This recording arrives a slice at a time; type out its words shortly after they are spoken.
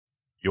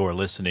You're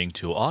listening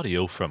to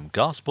audio from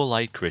Gospel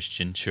Light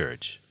Christian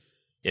Church.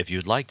 If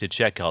you'd like to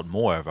check out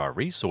more of our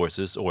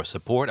resources or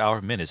support our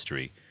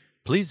ministry,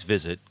 please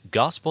visit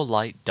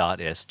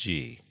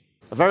gospellight.SG.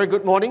 A very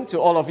good morning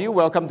to all of you.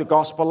 Welcome to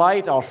Gospel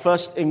Light, our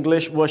first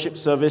English worship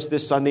service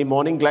this Sunday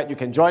morning. Glad you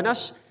can join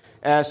us.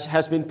 As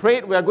has been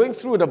prayed, we are going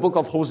through the book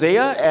of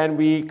Hosea, and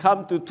we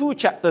come to two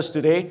chapters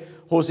today,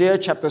 Hosea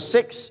chapter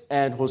 6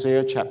 and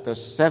Hosea chapter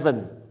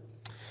 7.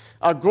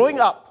 Growing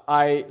up,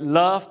 I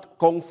loved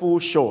Kung Fu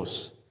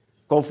shows,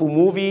 Kung Fu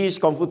movies,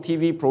 Kung Fu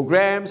TV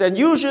programs, and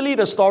usually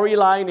the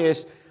storyline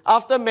is,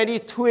 after many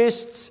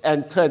twists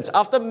and turns,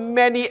 after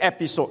many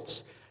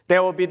episodes,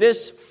 there will be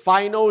this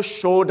final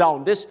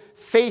showdown, this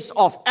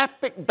face-off,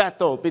 epic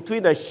battle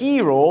between the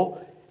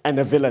hero and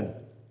the villain.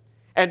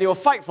 And they will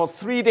fight for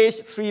 3 days,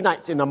 3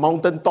 nights in a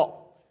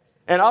mountaintop.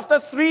 And after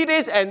 3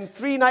 days and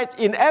 3 nights,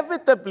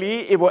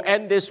 inevitably, it will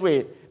end this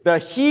way. The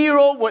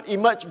hero would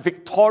emerge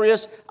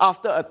victorious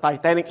after a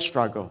titanic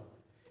struggle.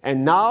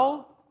 And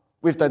now,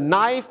 with the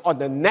knife on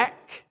the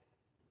neck,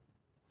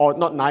 or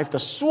not knife, the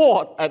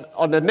sword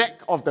on the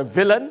neck of the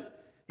villain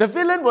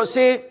would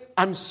say,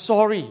 "I'm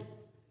sorry.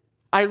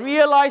 I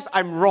realize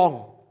I'm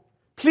wrong.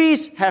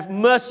 Please have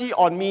mercy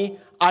on me.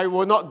 I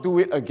will not do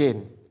it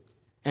again."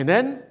 And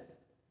then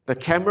the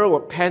camera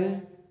will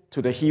pan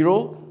to the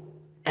hero,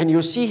 and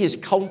you'll see his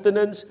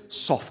countenance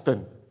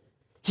soften.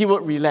 He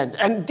would relent.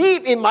 And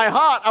deep in my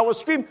heart, I would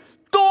scream,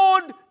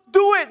 "Don't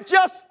do it!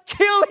 Just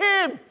kill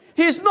him!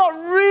 He's not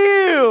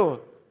real!"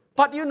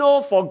 But you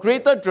know, for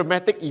greater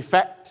dramatic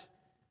effect,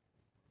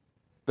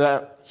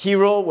 the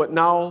hero would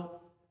now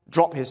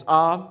drop his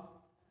arm,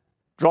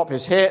 drop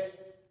his head,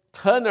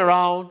 turn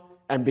around,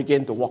 and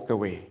begin to walk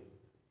away.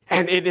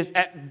 And it is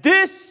at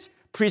this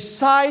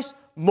precise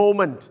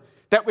moment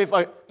that with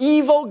an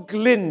evil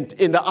glint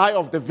in the eye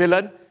of the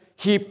villain,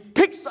 he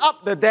picks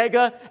up the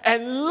dagger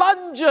and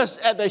lunges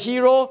at the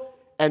hero,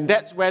 and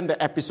that's when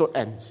the episode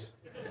ends.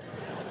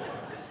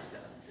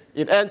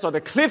 It ends on a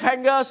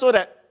cliffhanger so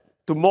that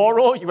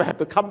tomorrow you have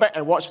to come back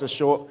and watch the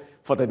show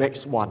for the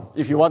next one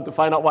if you want to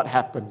find out what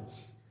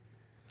happens.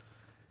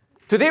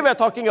 Today we're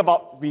talking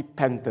about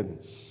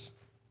repentance,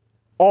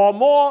 or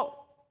more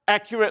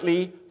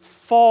accurately,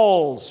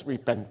 false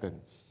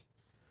repentance.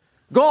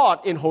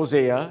 God in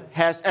Hosea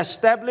has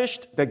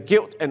established the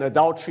guilt and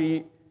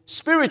adultery,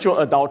 spiritual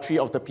adultery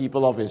of the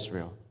people of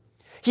Israel.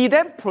 He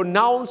then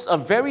pronounced a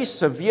very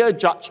severe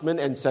judgment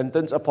and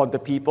sentence upon the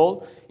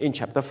people in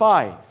chapter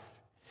 5.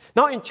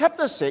 Now in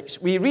chapter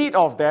 6, we read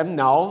of them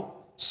now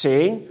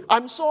saying,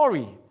 "I'm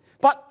sorry."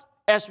 But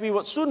as we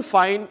would soon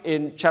find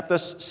in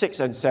chapters 6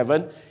 and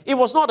 7, it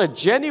was not a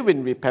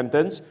genuine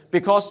repentance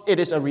because it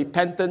is a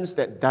repentance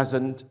that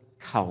doesn't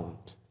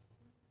count.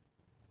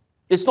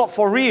 It's not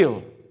for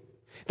real.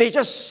 They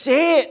just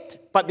say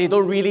it, but they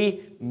don't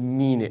really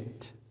mean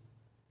it.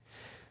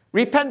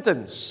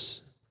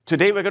 Repentance.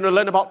 Today we're going to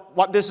learn about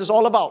what this is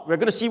all about. We're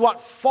going to see what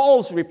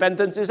false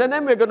repentance is, and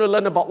then we're going to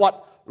learn about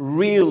what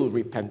real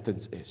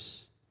repentance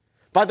is.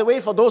 By the way,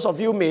 for those of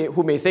you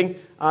who may think,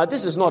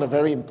 this is not a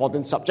very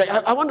important subject,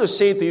 I want to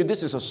say to you,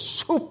 this is a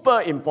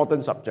super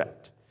important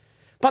subject.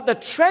 But the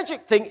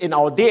tragic thing in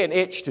our day and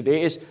age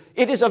today is,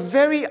 it is a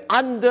very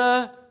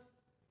under-preached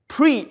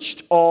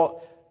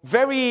or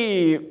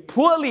very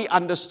poorly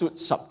understood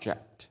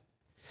subject.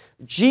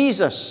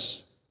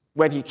 Jesus,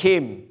 when he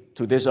came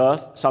to this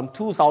earth some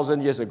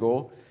 2,000 years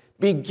ago,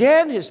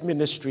 began his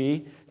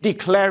ministry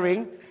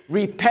declaring,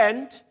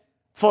 "Repent,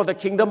 for the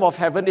kingdom of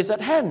heaven is at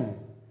hand."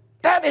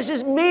 That is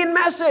his main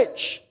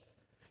message.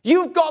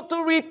 You've got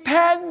to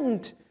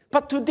repent.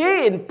 But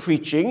today in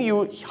preaching,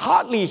 you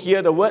hardly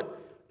hear the word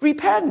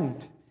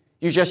repent.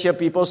 You just hear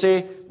people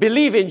say,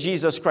 "Believe in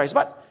Jesus Christ."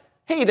 But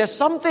hey, there's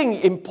something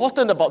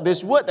important about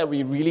this word that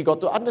we really got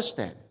to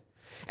understand.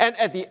 And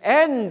at the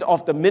end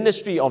of the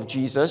ministry of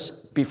Jesus,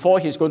 before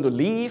he's going to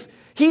leave,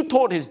 he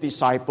told his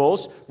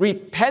disciples,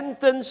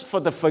 repentance for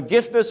the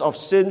forgiveness of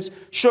sins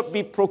should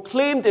be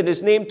proclaimed in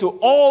his name to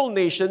all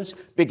nations,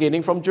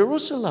 beginning from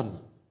Jerusalem.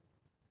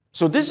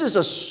 So this is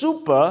a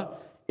super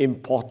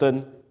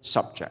important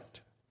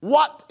subject.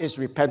 What is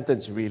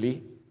repentance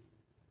really?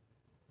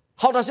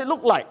 How does it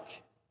look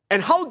like?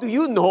 And how do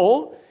you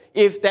know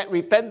if that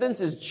repentance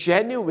is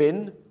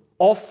genuine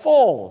or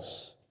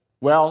false?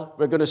 Well,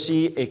 we're going to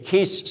see a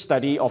case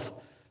study of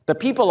the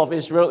people of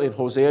Israel in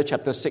Hosea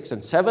chapter 6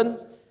 and 7.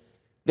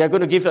 They're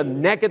going to give a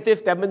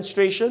negative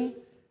demonstration,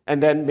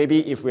 and then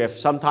maybe if we have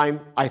some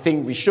time, I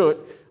think we should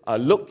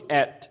look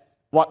at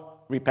what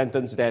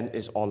repentance then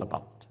is all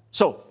about.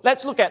 So,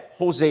 let's look at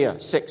Hosea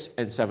 6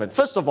 and 7.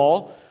 First of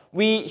all,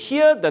 we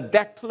hear the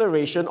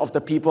declaration of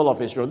the people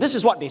of Israel. This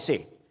is what they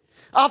say.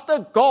 After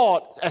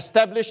God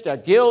established their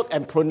guilt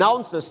and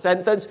pronounced the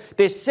sentence,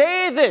 they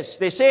say this.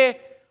 They say,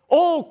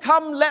 "Oh,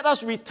 come, let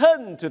us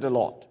return to the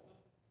Lord.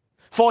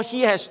 For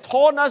he has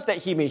torn us that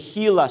he may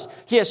heal us.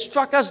 He has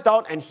struck us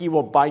down and he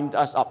will bind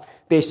us up."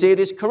 They say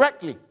this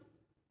correctly.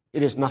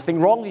 It is nothing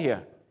wrong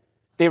here.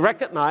 They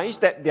recognize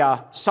that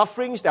their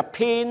sufferings, their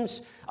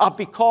pains are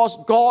because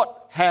God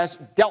has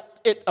dealt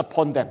it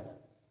upon them.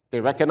 They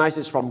recognize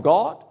it's from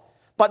God,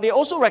 but they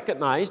also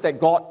recognize that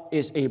God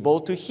is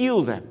able to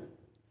heal them.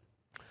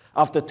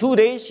 After 2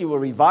 days, He will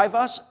revive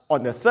us.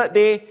 On the third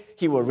day,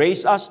 He will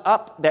raise us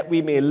up that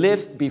we may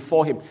live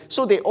before Him.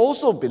 So they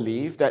also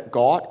believe that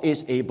God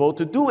is able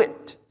to do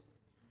it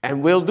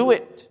and will do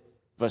it.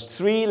 Verse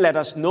 3, let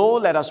us know,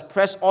 let us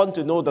press on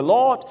to know the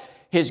Lord.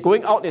 His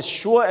going out is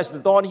sure as the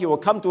dawn. He will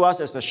come to us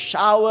as the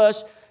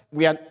showers.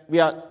 We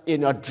are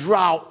in a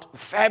drought,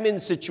 famine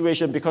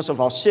situation because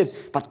of our sin.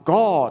 But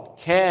God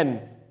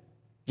can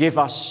give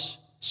us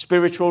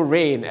spiritual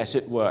rain, as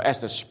it were,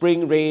 as the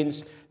spring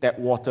rains that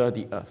water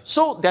the earth.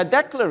 So their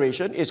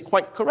declaration is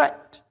quite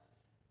correct.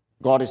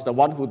 God is the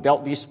one who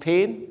dealt this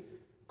pain.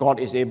 God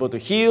is able to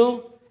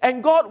heal.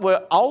 And God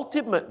will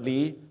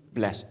ultimately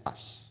bless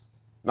us.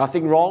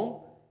 Nothing wrong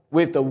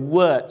with the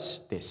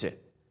words they said.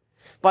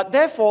 But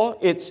therefore,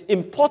 it's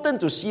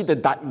important to see the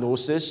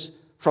diagnosis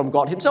from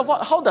God Himself.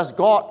 How does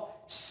God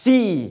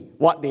see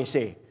what they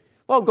say?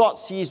 Well, God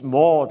sees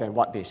more than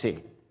what they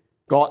say.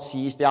 God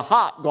sees their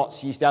heart. God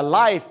sees their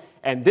life.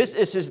 And this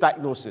is His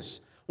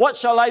diagnosis. What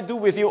shall I do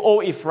with you,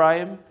 O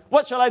Ephraim?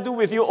 What shall I do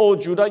with you, O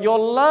Judah? Your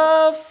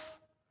love,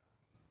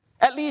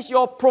 at least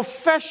your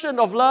profession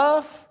of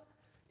love,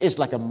 is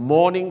like a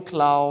morning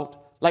cloud,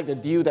 like the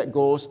dew that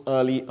goes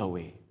early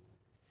away.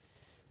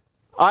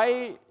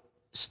 I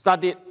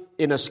studied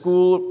in a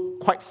school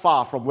quite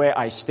far from where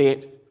I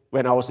stayed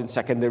when I was in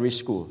secondary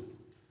school.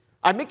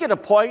 I make it a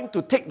point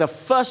to take the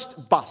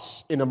first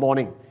bus in the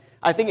morning.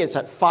 I think it's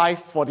at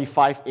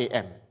 5:45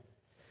 a.m.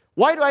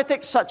 Why do I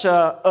take such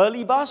an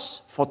early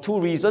bus? For two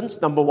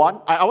reasons. Number one,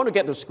 I want to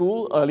get to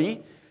school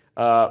early,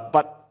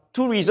 but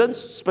two reasons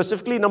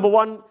specifically. Number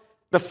one,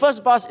 the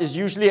first bus is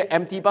usually an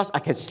empty bus. I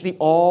can sleep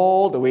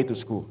all the way to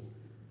school.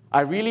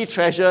 I really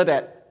treasure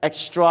that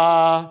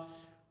extra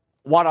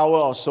 1 hour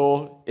or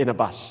so in a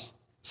bus.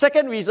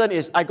 Second reason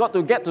is I got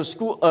to get to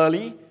school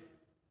early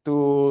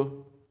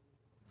to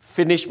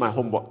finish my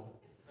homework.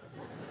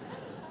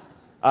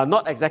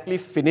 Not exactly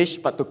finish,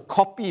 but to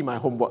copy my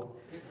homework.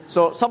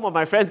 So some of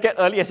my friends get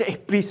early and say, hey,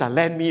 please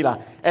lend me.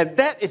 And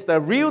that is the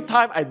real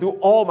time I do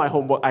all my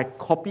homework. I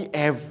copy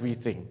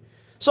everything.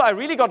 So I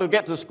really got to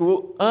get to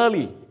school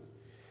early.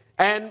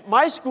 And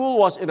my school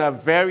was in a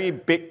very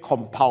big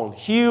compound,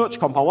 huge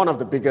compound, one of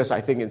the biggest, I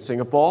think, in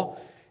Singapore.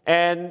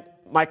 And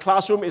my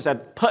classroom is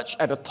perched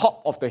at the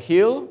top of the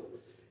hill.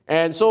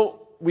 And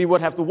so we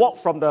would have to walk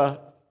from the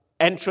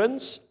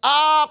entrance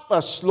up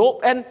a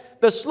slope. And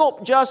the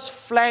slope just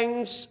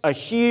flanks a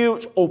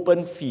huge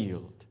open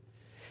field.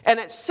 And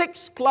at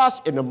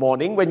 6+ in the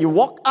morning, when you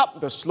walk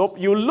up the slope,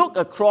 you look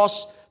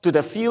across to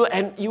the field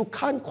and you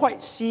can't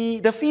quite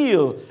see the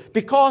field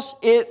because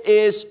it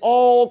is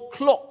all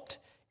cloaked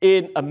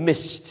in a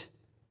mist,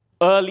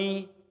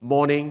 early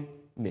morning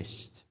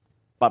mist.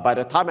 But by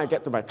the time I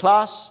get to my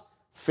class,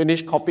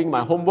 finish copying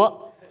my homework,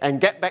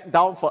 and get back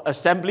down for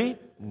assembly,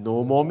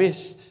 no more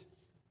mist.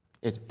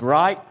 It's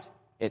bright,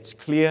 it's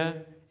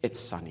clear, it's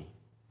sunny.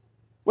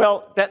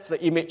 Well, that's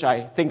the image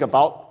I think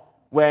about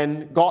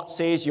when God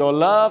says your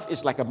love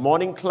is like a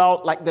morning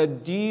cloud, like the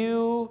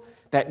dew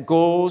that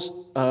goes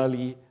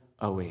early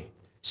away.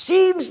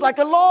 Seems like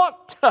a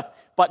lot,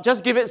 but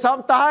just give it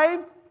some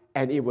time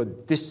and it will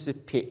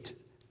dissipate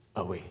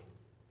away.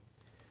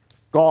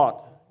 God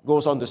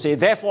goes on to say,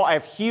 therefore I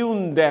have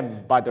hewn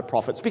them by the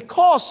prophets,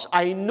 because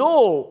I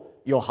know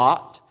your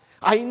heart.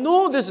 I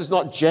know this is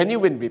not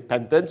genuine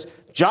repentance.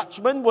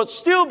 Judgment would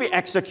still be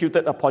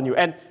executed upon you.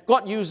 And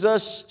God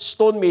uses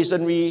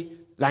stonemasonry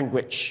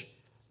language.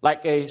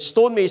 Like a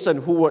stonemason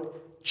who would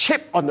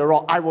chip on the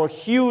rock. I will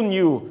hewn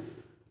you.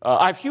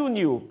 I've hewn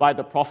you by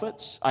the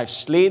prophets. I've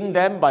slain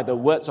them by the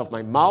words of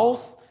my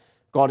mouth.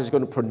 God is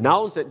going to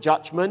pronounce that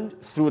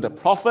judgment through the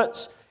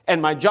prophets.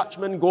 And my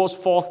judgment goes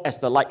forth as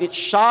the light. It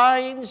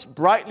shines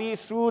brightly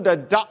through the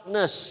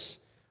darkness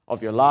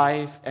of your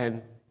life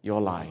and your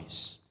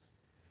lies.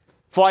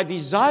 For I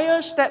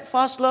desire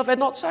steadfast love and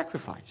not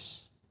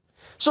sacrifice.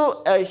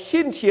 So a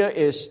hint here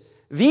is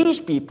these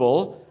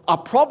people are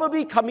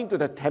probably coming to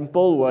the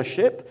temple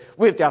worship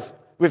with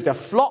their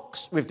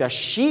flocks, with their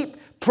sheep,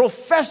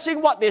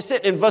 professing what they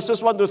said in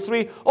verses 1 to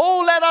 3.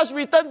 Oh, let us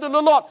return to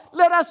the Lord.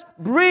 Let us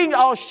bring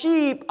our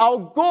sheep, our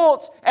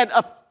goats, and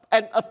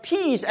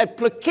appease and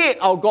placate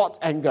our God's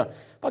anger.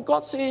 But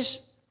God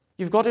says,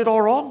 you've got it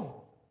all wrong.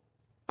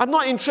 I'm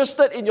not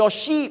interested in your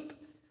sheep.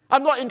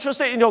 I'm not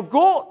interested in your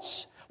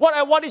goats. What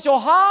I want is your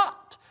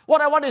heart.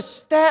 What I want is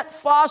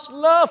steadfast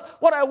love.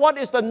 What I want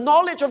is the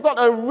knowledge of God,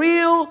 a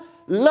real,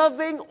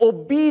 loving,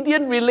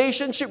 obedient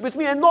relationship with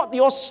me and not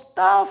your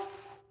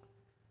stuff.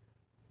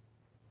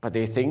 But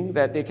they think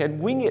that they can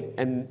wing it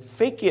and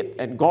fake it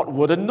and God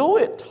wouldn't know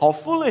it. How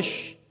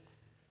foolish.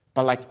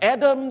 But like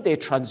Adam, they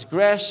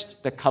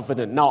transgressed the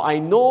covenant. Now I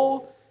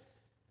know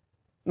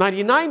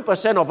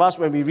 99% of us,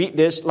 when we read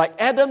this, like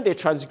Adam, they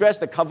transgressed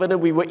the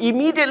covenant, we will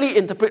immediately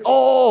interpret,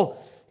 oh,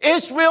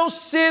 Israel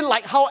sinned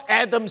like how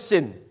Adam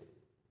sinned.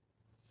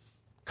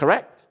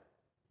 Correct?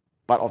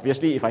 But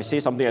obviously, if I say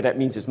something like that,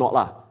 means it's not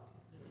lah.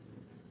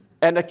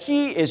 And the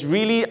key is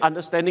really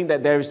understanding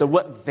that there is the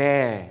word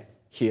there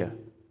here.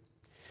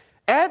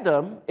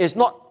 Adam is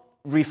not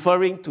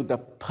referring to the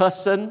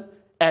person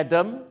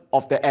Adam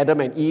of the Adam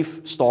and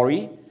Eve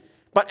story,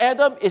 but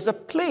Adam is a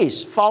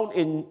place found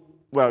in,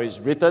 well, it's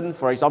written,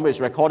 for example, it's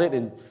recorded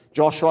in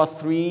Joshua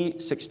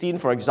 3:16,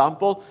 for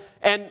example,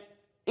 and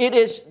it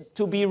is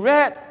to be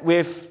read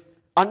with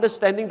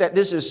understanding that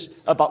this is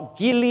about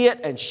Gilead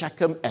and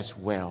Shechem as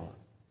well.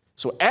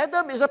 So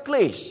Adam is a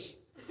place.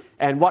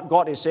 And what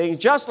God is saying,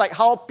 just like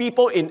how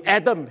people in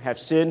Adam have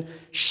sinned,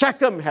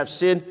 Shechem have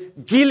sinned,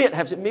 Gilead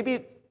have sinned,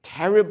 maybe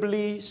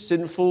terribly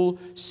sinful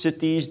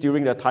cities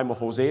during the time of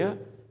Hosea,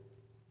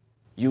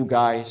 you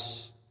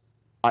guys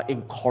are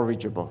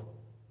incorrigible.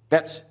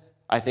 That's,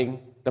 I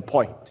think, the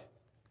point.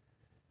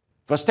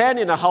 Verse 10,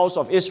 in the house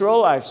of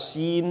Israel, I've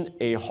seen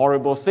a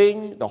horrible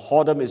thing. The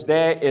whoredom is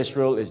there.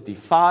 Israel is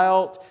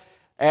defiled.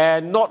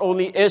 And not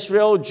only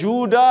Israel,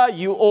 Judah,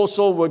 you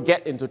also will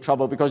get into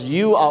trouble because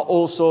you are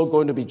also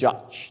going to be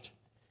judged.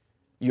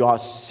 You are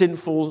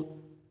sinful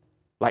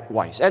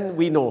likewise. And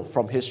we know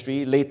from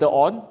history later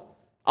on,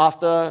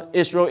 after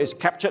Israel is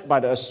captured by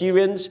the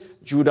Assyrians,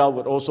 Judah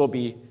would also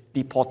be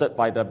deported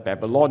by the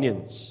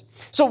Babylonians.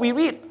 So we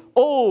read,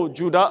 "Oh,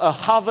 Judah, a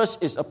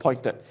harvest is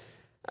appointed."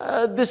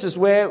 This is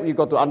where we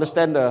got to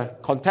understand the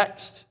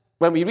context.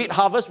 When we read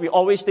harvest, we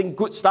always think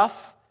good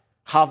stuff.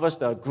 Harvest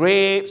the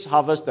grapes,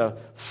 harvest the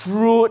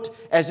fruit,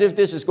 as if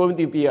this is going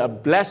to be a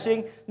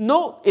blessing.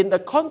 No, in the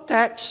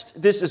context,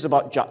 this is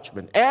about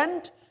judgment.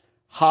 And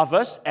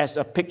harvest as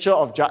a picture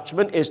of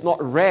judgment is not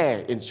rare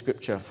in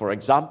Scripture. For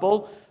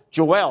example,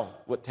 Joel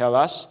would tell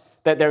us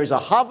that there is a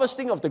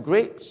harvesting of the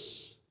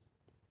grapes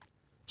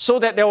so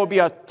that there will be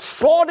a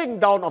troding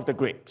down of the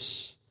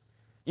grapes.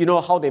 You know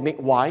how they make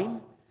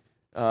wine?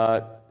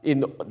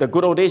 In the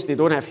good old days, they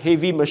don't have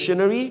heavy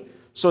machinery,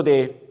 so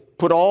they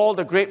put all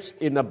the grapes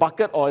in a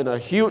bucket or in a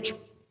huge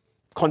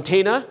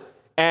container,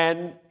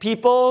 and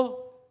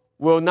people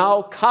will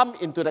now come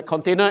into that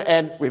container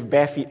and with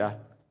bare feet.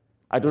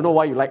 I don't know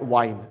why you like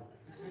wine,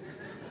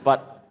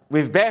 but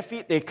with bare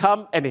feet they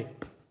come and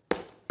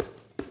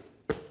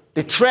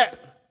they tread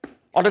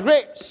on the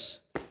grapes.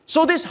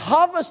 So this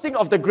harvesting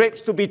of the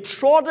grapes to be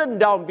trodden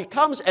down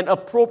becomes an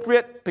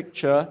appropriate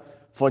picture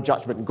for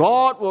judgment.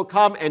 God will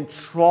come and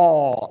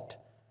trod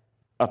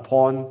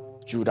upon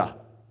Judah.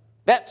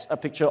 That's a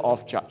picture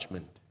of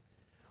judgment.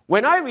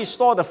 When I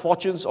restore the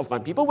fortunes of my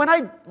people, when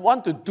I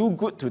want to do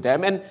good to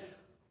them, and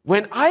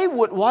when I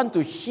would want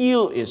to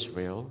heal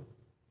Israel,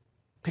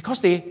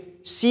 because they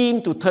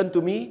seem to turn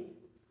to me,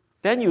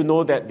 then you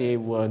know that they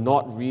were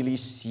not really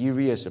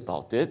serious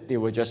about it. They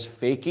were just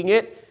faking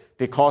it,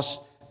 because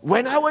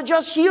when I would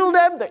just heal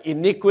them, the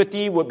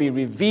iniquity would be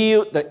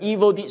revealed, the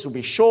evil deeds would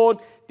be shown.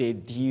 They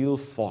deal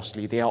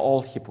falsely. They are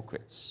all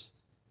hypocrites.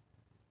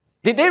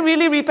 Did they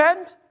really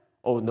repent?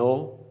 Oh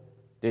no,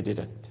 they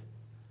didn't.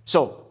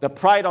 So, the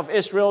pride of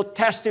Israel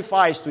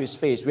testifies to his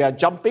face. We are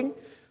jumping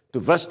to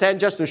verse 10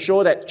 just to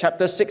show that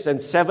chapter 6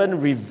 and 7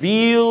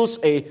 reveals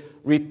a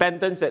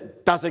repentance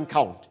that doesn't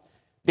count.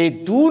 They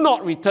do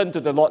not return to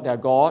the Lord their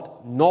God,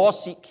 nor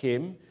seek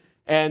him.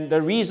 And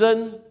the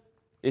reason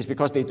is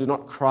because they do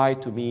not cry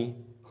to me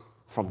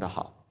from the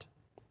heart.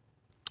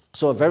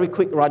 So, a very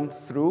quick run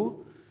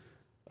through.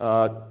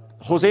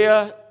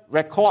 Hosea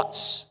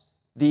records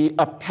the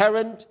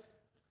apparent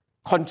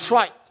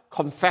contrite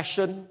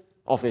confession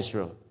of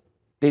Israel.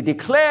 They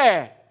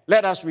declare,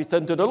 "Let us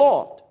return to the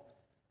Lord."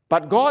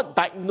 But God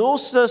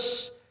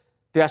diagnoses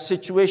their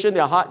situation,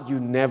 their heart.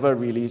 You never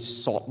really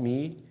sought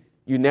me.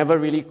 You never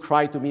really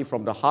cried to me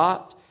from the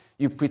heart.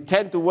 You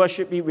pretend to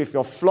worship me with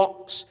your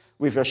flocks,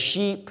 with your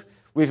sheep,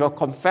 with your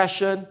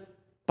confession,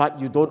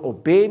 but you don't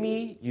obey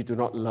me. You do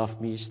not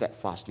love me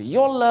steadfastly.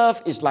 Your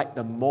love is like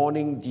the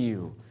morning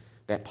dew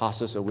that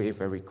passes away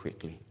very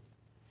quickly.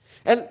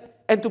 And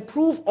to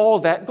prove all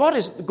that, God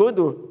is going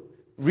to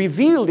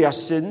reveal their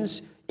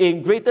sins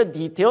in greater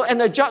detail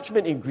and a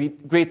judgment in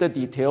greater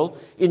detail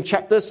in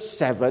chapter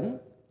 7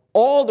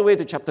 all the way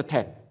to chapter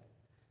 10.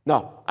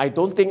 Now, I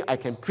don't think I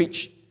can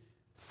preach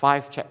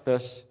 5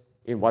 chapters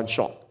in one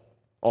shot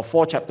or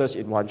 4 chapters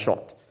in one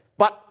shot.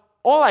 But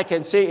all I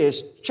can say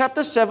is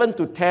chapter 7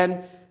 to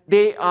 10,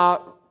 they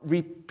are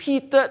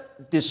repeated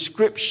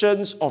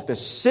descriptions of the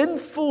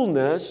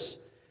sinfulness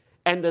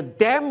and the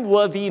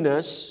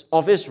damnworthiness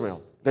of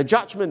Israel, the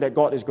judgment that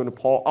God is going to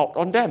pour out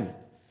on them.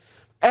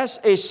 As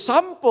a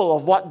sample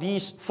of what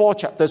these 4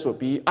 chapters would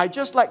be, I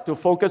just like to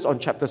focus on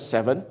chapter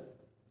 7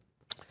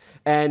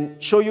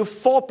 and show you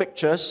 4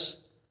 pictures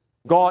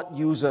God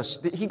uses.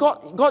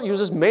 God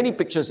uses many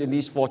pictures in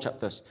these 4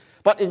 chapters.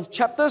 But in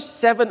chapter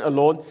 7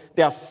 alone,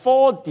 there are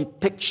 4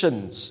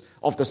 depictions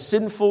of the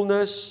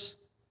sinfulness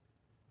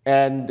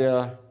and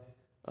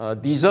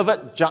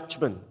deserved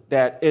judgment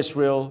that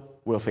Israel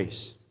will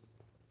face.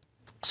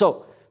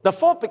 So, the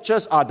 4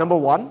 pictures are, number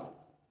 1,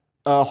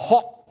 a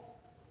hot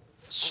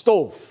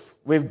stove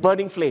with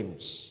burning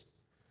flames.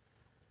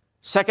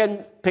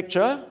 Second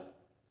picture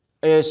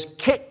is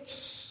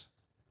cakes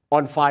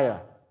on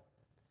fire.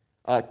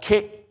 A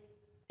cake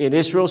in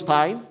Israel's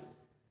time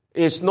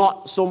is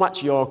not so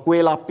much your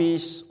kueh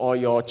lapis or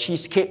your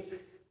cheesecake,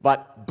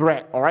 but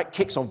bread, all right,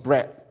 cakes of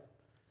bread.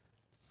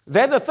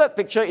 Then the third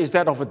picture is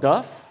that of a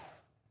dove.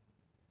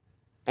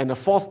 And the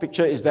fourth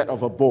picture is that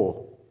of a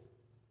bow.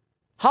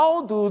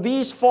 How do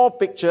these four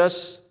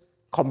pictures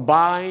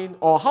combine,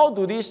 or how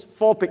do these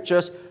four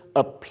pictures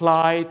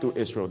apply to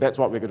Israel? That's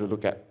what we're going to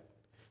look at.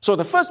 So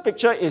the first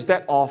picture is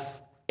that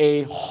of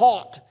a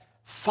hot,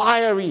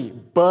 fiery,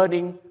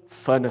 burning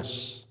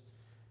furnace.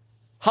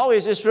 How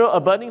is Israel a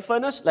burning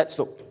furnace? Let's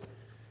look.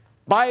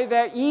 By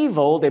their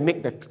evil, they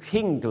make the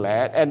king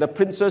glad, and the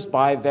princes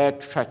by their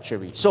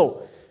treachery.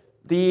 So,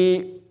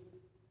 the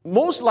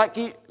most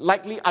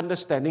likely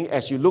understanding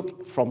as you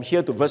look from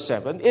here to verse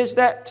 7 is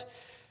that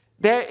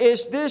there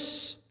is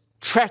this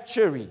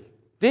treachery,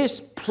 this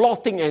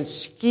plotting and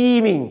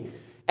scheming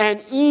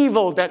and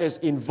evil that is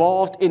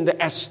involved in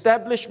the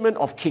establishment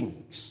of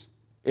kings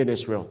in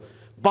Israel.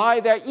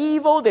 By their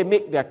evil, they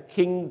make their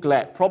king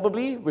glad,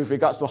 probably with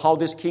regards to how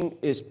this king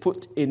is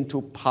put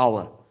into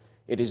power.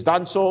 It is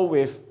done so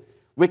with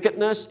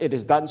wickedness, it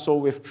is done so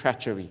with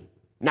treachery.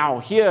 Now,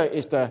 here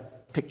is the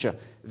picture.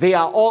 They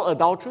are all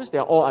adulterous, they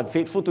are all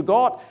unfaithful to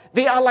God.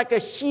 They are like a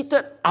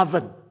heated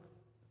oven.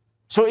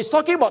 So it's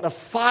talking about the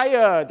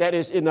fire that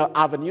is in the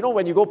oven. You know,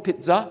 when you go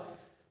pizza,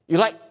 you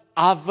like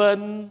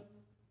oven,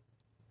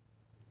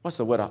 what's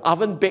the word?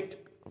 Oven baked,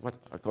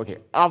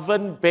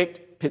 oven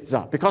baked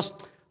pizza, because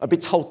a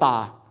bit 臭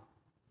大,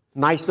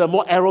 nicer,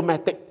 more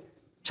aromatic.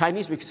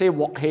 Chinese we say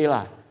wok hei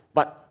lah,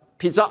 but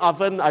pizza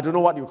oven, I don't know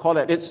what you call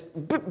it. It's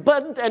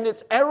burnt and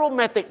it's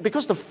aromatic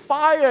because the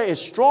fire is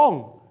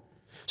strong.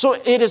 So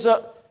it is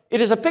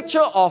a picture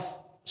of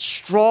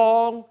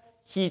strong,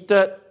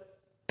 heated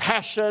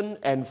passion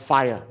and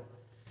fire.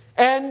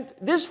 And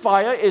this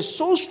fire is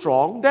so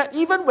strong that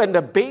even when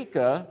the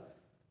baker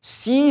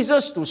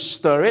ceases to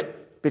stir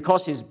it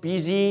because he's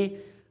busy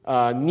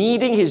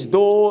kneading his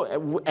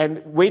dough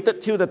and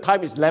waited till the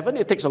time is 11,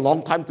 it takes a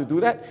long time to do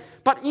that.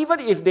 But even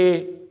if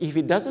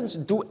he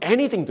doesn't do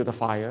anything to the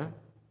fire,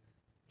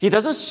 he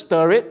doesn't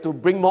stir it to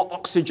bring more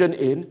oxygen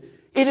in,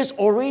 it is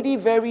already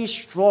very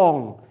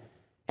strong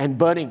and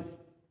burning.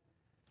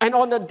 And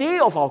on the day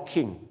of our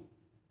king,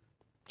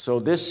 so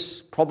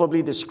this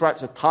probably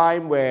describes a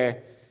time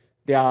where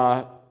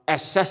their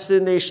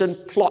assassination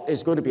plot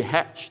is going to be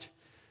hatched.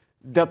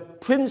 The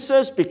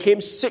princes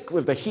became sick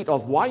with the heat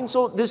of wine.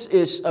 So this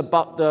is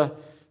about the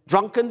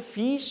drunken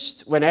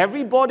feast. When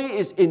everybody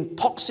is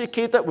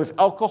intoxicated with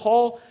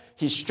alcohol,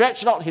 he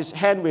stretched out his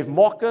hand with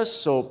mockers.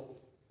 So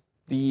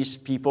these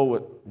people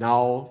would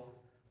now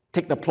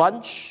take the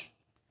plunge.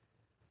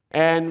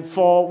 And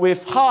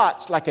with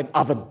hearts like an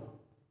oven,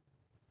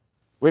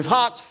 with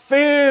hearts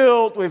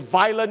filled with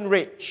violent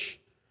rage,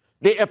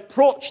 they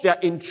approach their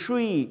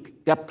intrigue,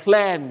 their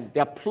plan,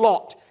 their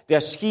plot,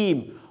 their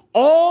scheme.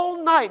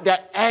 All night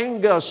their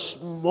anger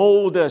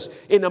smolders.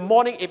 In the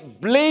morning it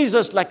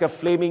blazes like a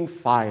flaming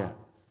fire.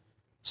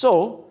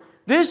 So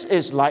this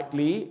is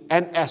likely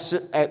an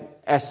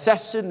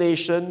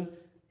assassination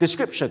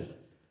description.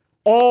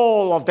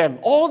 All of them,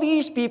 all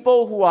these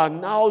people who are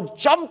now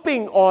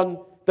jumping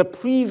on the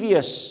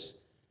previous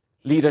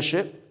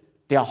leadership,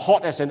 they are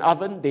hot as an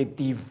oven, they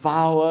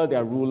devour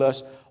their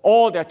rulers,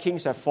 all their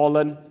kings have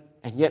fallen,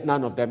 and yet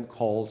none of them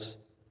calls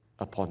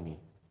upon me.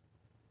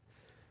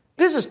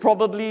 This is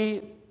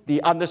probably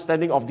the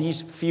understanding of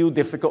these few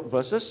difficult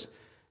verses.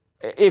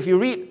 If you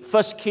read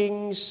 1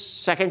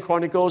 Kings, 2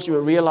 Chronicles, you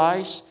will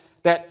realize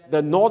that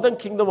the northern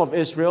kingdom of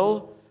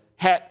Israel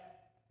had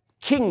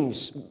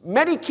kings,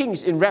 many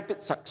kings in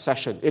rapid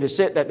succession. It is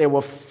said that there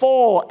were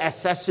 4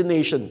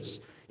 assassinations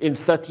in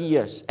 30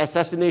 years,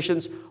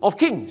 assassinations of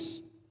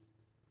kings.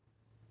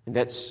 And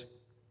that's,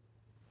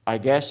 I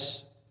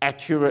guess,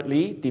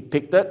 accurately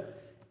depicted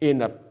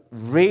in a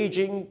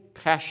raging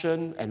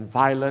passion and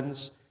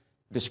violence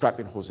described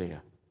in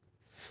Hosea.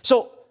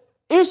 So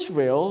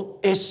Israel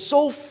is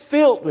so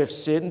filled with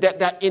sin that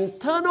their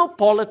internal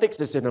politics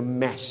is in a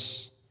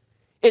mess.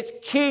 It's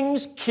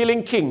kings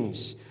killing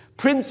kings,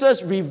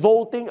 princes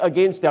revolting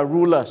against their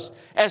rulers,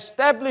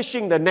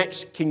 establishing the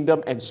next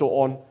kingdom, and so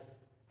on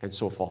and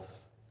so forth.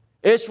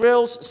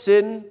 Israel's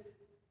sin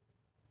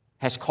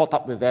has caught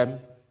up with them.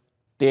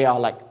 They are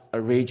like a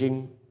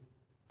raging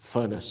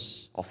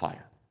furnace of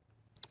fire.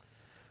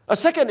 A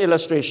second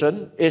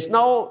illustration is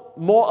now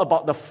more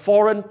about the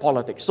foreign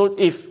politics. So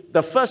if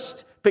the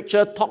first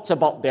picture talks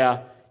about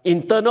their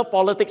internal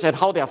politics and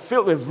how they are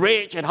filled with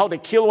rage and how they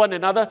kill one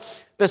another,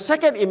 the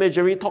second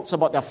imagery talks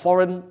about their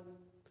foreign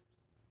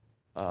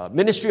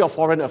Ministry of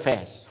Foreign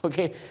Affairs,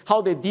 okay?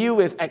 How they deal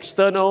with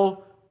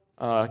external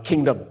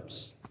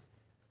kingdoms.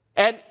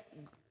 And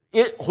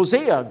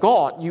Hosea,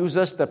 God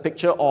uses the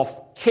picture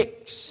of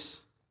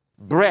cakes,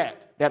 bread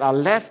that are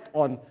left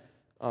on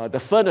the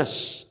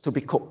furnace to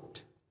be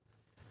cooked.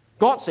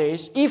 God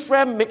says,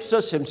 Ephraim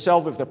mixes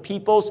himself with the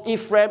peoples.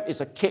 Ephraim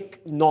is a cake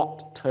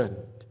not turned.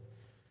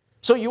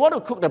 So you want to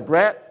cook the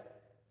bread,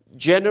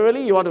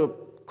 generally you want to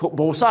cook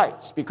both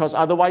sides, because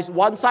otherwise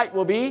one side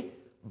will be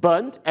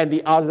burnt and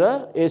the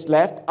other is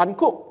left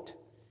uncooked.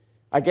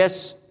 I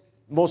guess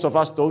most of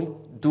us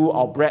don't do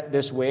our bread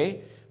this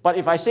way, but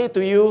if I say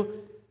to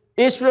you,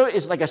 Israel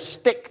is like a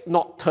steak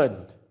not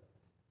turned,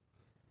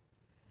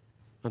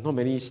 Not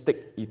many steak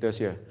eaters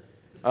here.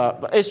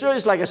 But Israel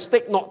is like a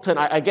steak not turned.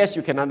 I guess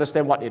you can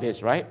understand what it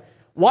is, right?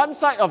 One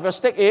side of a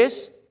steak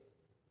is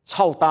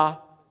chao da.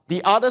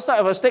 The other side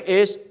of a steak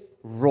is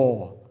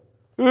raw.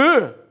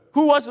 Ugh,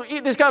 who wants to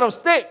eat this kind of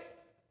steak?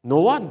 No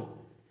one.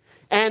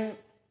 And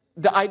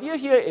the idea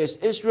here is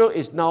Israel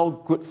is now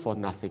good for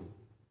nothing.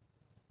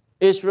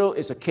 Israel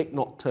is a cake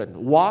not turned.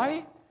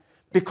 Why?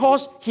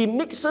 Because he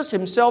mixes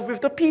himself with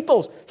the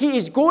peoples. He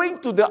is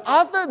going to the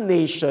other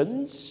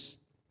nations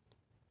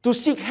to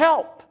seek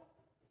help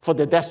for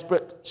the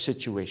desperate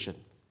situation.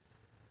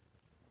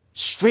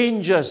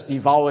 Strangers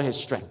devour his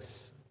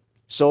strength.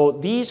 So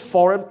these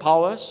foreign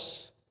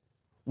powers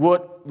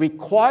would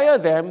require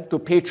them to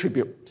pay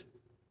tribute.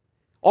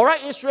 All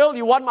right, Israel,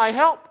 you want my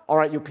help? All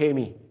right, you pay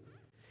me.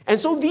 And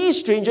so these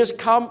strangers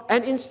come,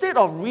 and instead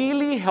of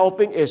really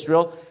helping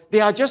Israel, they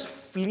are just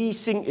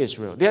fleecing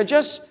Israel. They are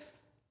just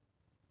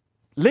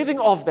living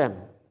off them,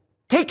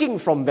 taking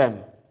from them.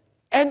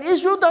 And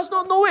Israel does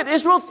not know it.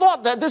 Israel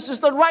thought that this is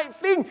the right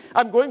thing.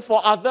 I'm going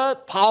for other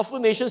powerful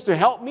nations to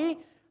help me,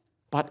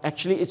 but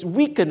actually it's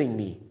weakening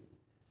me.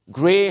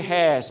 Gray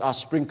hairs are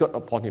sprinkled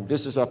upon him.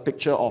 This is a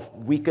picture of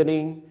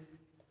weakening,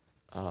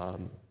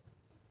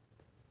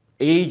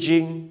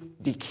 aging,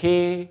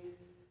 decay,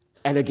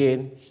 and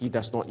again, he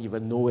does not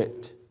even know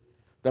it.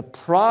 The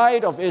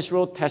pride of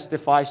Israel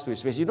testifies to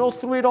his face. You know,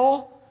 through it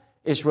all,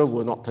 Israel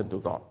will not turn to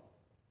God.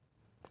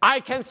 I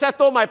can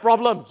settle my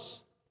problems.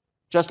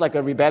 Just like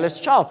a rebellious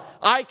child.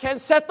 I can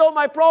settle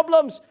my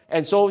problems.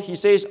 And so he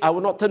says, I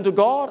will not turn to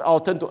God. I'll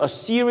turn to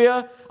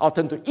Assyria. I'll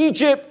turn to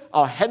Egypt.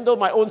 I'll handle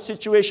my own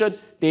situation.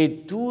 They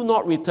do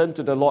not return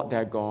to the Lord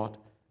their God,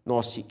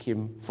 nor seek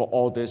him for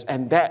all this.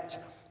 And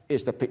that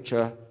is the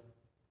picture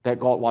that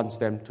God wants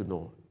them to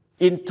know.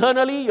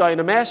 Internally, you're in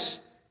a mess.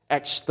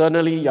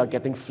 Externally, you're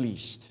getting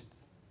fleeced.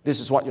 This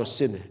is what your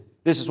sin is.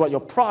 This is what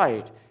your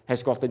pride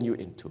has gotten you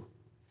into.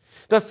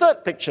 The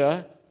third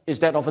picture is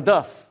that of a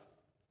dove.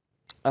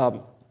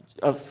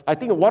 I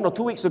think 1 or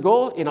 2 weeks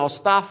ago in our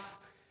staff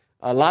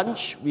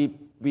lunch, we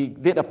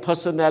did a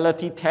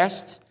personality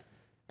test,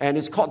 and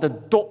it's called the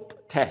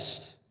DOPE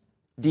test,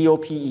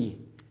 D-O-P-E.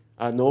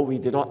 No, we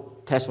did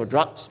not test for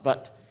drugs,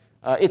 but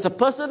it's a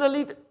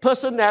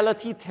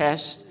personality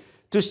test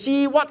to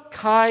see what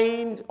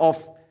kind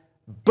of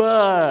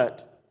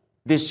bird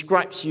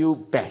describes you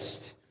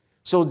best.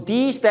 So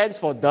D stands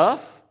for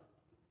dove,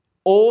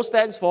 O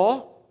stands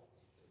for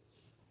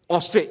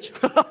ostrich.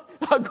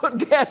 A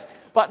good guess,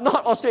 but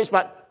not ostrich,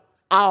 but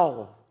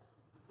owl.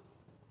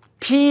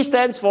 P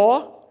stands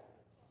for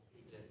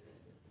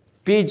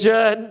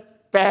pigeon,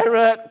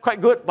 parrot,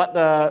 quite good, but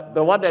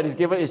the one that is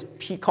given is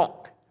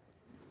peacock.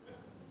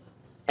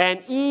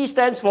 And E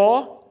stands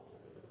for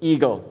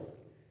eagle.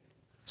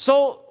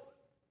 So,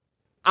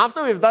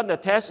 after we've done the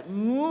test,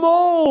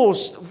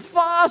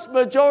 vast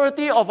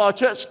majority of our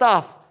church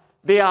staff,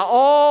 they are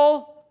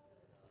all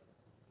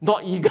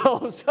not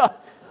eagles.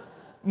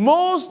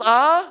 Most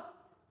are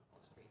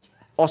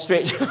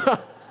ostrich.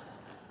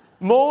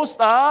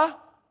 Most are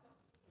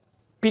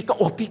peacock.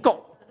 Oh,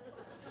 peacock.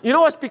 You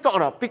know what's peacock or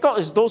not? Peacock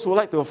is those who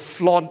like to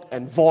flaunt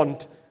and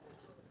vaunt.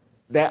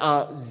 There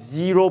are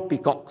 0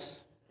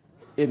 peacocks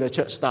in the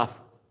church staff.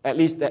 At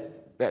least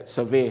that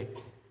survey.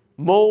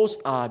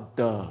 Most are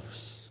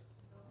doves.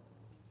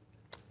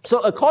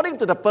 So according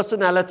to the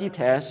personality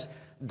test,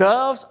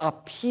 doves are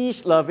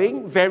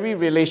peace-loving, very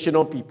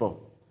relational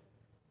people.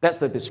 That's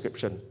the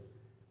description.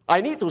 I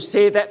need to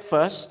say that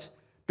first,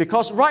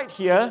 because right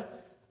here,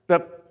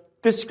 the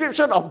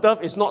description of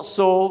dove is not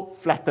so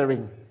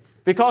flattering.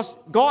 Because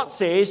God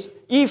says,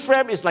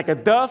 Ephraim is like a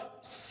dove,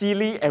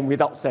 silly and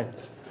without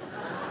sense.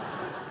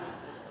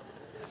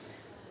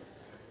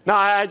 Now,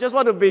 I just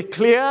want to be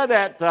clear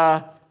that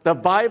the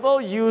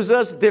Bible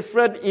uses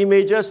different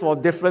images for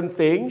different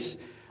things.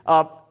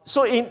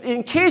 So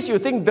in case you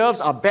think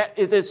doves are bad,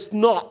 it is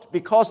not,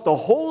 because the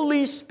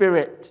Holy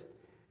Spirit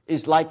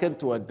is likened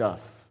to a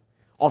dove.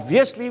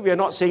 Obviously, we are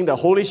not saying the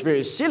Holy Spirit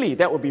is silly.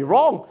 That would be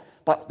wrong.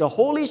 But the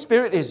Holy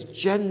Spirit is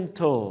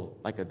gentle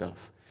like a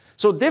dove.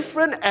 So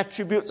different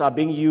attributes are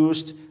being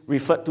used,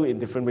 referred to in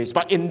different ways.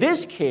 But in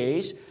this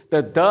case,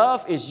 the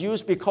dove is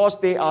used because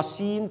they are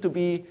seen to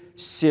be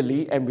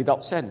silly and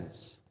without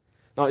sense.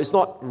 Now, it's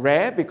not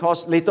rare,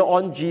 because later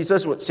on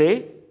Jesus would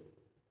say,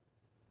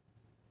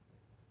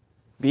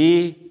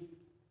 be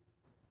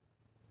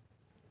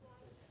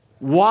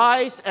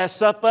wise as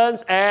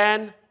serpents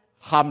and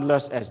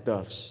harmless as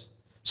doves.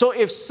 So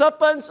if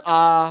serpents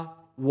are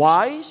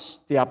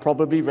wise, they are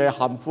probably very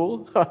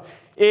harmful.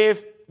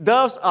 If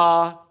doves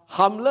are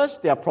harmless,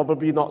 they are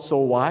probably not so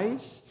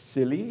wise,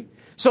 silly.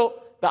 So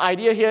the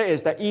idea here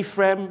is that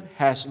Ephraim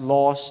has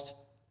lost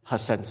her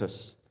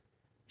senses.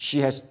 She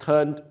has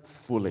turned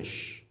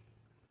foolish.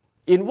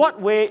 In what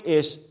way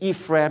is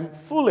Ephraim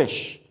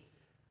foolish?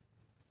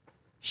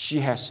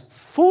 She has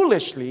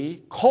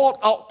foolishly called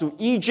out to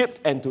Egypt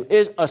and to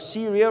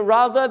Assyria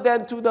rather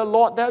than to the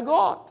Lord their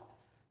God.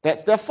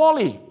 That's their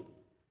folly.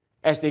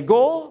 As they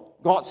go,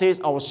 God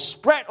says, I will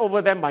spread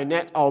over them my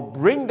net. I will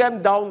bring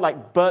them down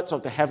like birds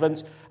of the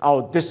heavens.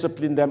 I'll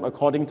discipline them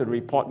according to the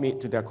report made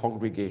to their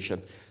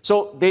congregation.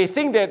 So they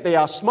think that they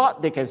are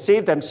smart, they can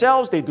save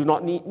themselves, they do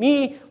not need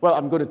me. Well,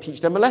 I'm going to teach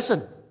them a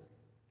lesson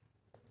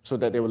so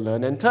that they will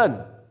learn and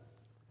turn.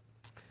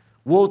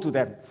 Woe to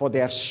them, for they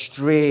have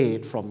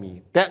strayed from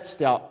me. That's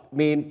their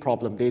main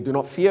problem. They do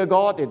not fear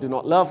God, they do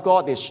not love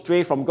God, they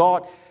stray from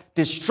God.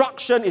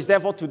 Destruction is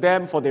therefore to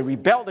them, for they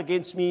rebelled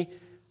against me.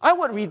 I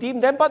would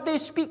redeem them, but they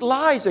speak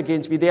lies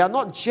against me. They are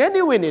not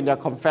genuine in their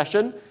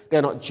confession. They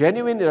are not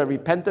genuine in their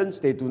repentance.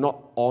 They do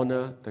not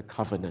honor the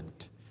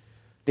covenant.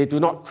 They do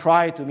not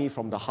cry to me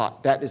from the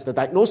heart. That is the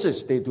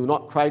diagnosis. They do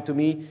not cry to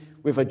me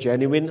with a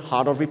genuine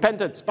heart of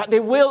repentance, but they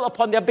will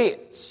upon their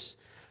beds.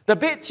 The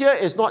beds here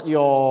is not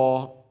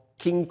your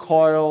king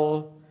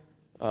coil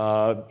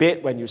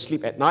bed when you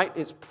sleep at night.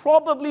 It's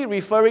probably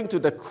referring to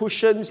the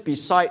cushions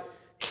beside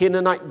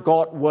Canaanite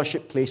god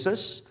worship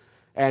places.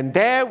 And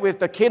there with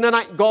the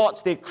Canaanite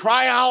gods, they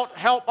cry out,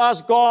 help us,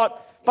 God.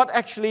 But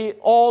actually,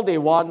 all they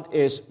want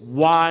is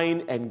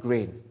wine and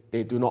grain.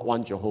 They do not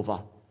want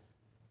Jehovah.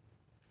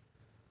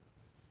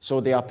 So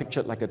they are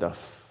pictured like a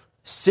dove.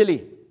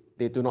 Silly.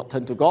 They do not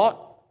turn to God.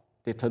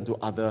 They turn to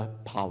other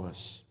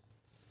powers.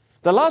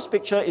 The last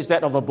picture is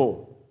that of a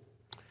bow.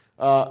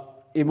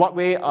 In what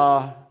way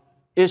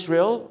is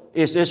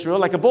Israel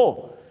like a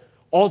bow?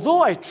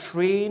 Although I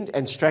trained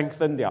and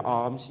strengthened their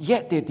arms,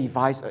 yet they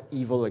devise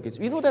evil against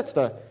me. You know, that's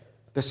the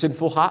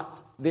sinful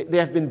heart. They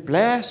have been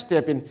blessed, they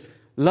have been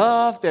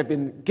loved, they have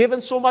been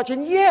given so much,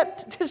 and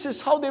yet this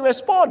is how they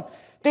respond.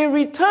 They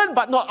return,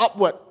 but not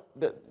upward.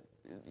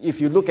 If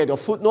you look at your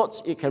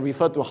footnotes, it can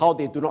refer to how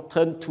they do not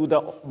turn to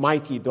the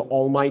mighty, the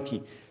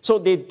Almighty. So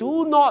they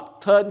do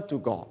not turn to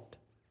God,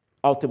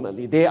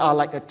 ultimately. They are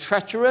like a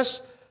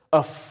treacherous,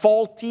 a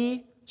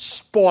faulty,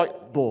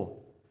 spoiled bow.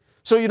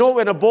 So you know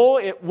when a bow,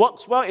 it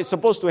works well, it's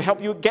supposed to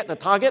help you get the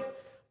target,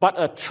 but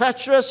a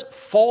treacherous,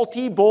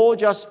 faulty bow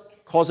just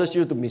causes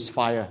you to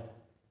misfire.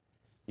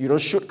 You don't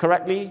shoot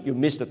correctly, you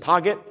miss the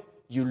target,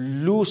 you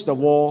lose the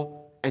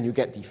war, and you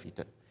get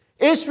defeated.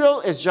 Israel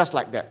is just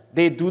like that.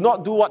 They do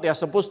not do what they are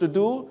supposed to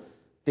do,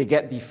 they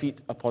get defeat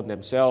upon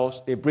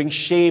themselves, they bring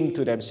shame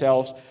to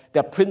themselves.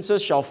 Their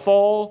princes shall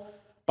fall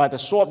by the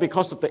sword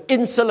because of the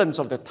insolence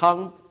of the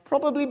tongue,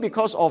 probably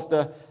because of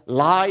the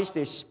lies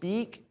they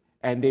speak,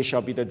 and they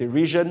shall be the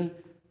derision,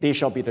 they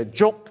shall be the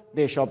joke,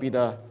 they shall be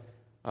the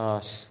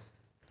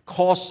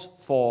cause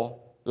for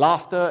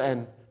laughter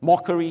and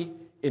mockery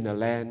in the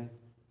land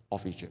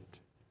of Egypt.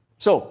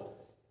 So,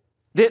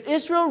 did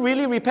Israel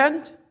really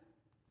repent?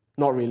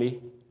 Not really.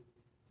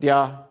 They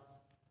are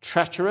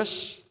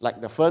treacherous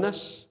like the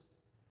furnace.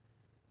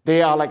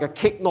 They are like a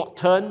cake not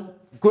turned,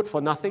 good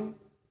for nothing.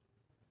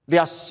 They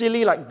are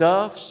silly like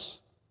doves,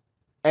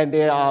 and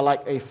they are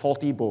like a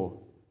faulty bow.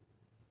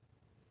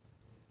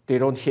 They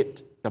don't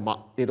hit the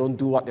mark. They don't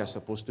do what they're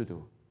supposed to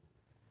do.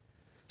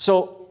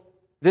 So,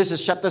 this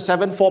is chapter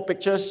 7, 4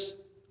 pictures.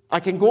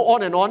 I can go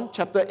on and on.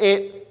 Chapter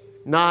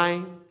 8,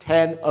 9,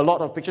 10, a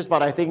lot of pictures,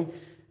 but I think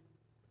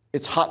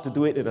it's hard to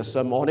do it in a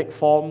sermonic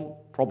form.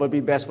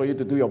 Probably best for you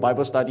to do your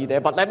Bible study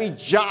there. But let me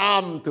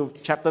jump to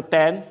chapter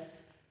 10.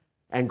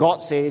 And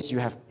God says, you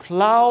have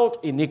plowed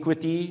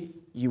iniquity,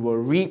 you will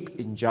reap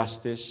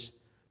injustice.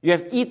 You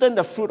have eaten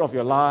the fruit of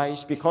your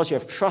lies because you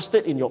have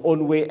trusted in your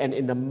own way and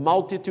in the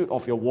multitude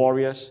of your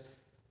warriors.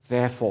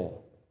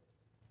 Therefore,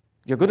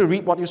 you're going to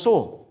reap what you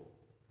sow.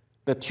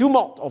 The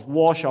tumult of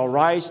war shall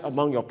rise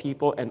among your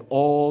people, and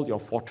all your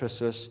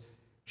fortresses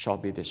shall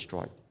be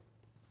destroyed.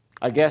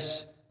 I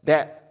guess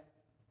that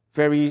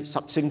very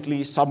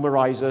succinctly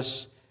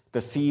summarizes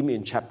the theme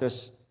in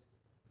chapters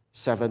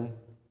 7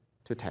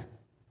 to 10.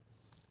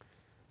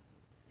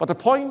 But the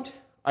point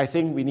I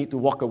think we need to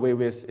walk away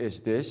with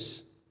is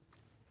this.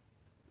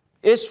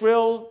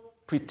 Israel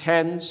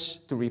pretends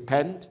to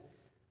repent,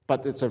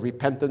 but it's a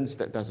repentance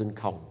that doesn't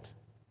count.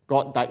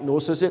 God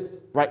diagnoses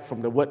it right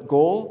from the word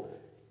go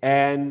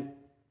and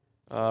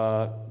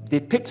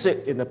depicts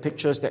it in the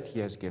pictures that He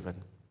has given.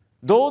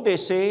 Though they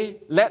say,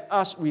 let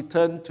us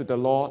return to the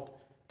Lord,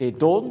 they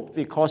don't,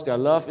 because their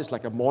love is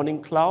like a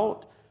morning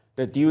cloud,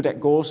 the dew that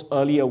goes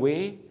early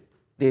away.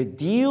 They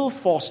deal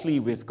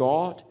falsely with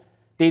God.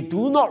 They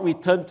do not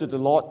return to the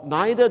Lord,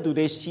 neither do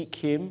they seek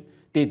Him.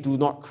 They do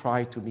not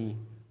cry to me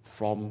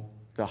from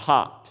the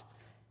heart.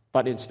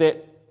 But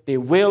instead, they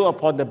wail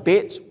upon the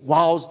beds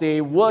whilst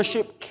they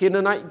worship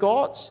Canaanite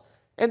gods,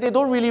 and they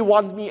don't really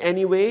want me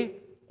anyway.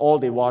 All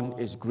they want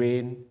is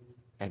grain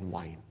and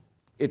wine.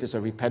 It is a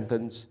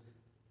repentance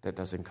that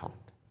doesn't count.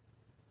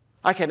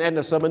 I can end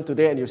the sermon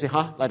today and you say,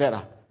 like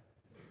that?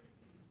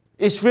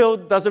 Israel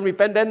doesn't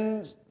repent,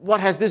 then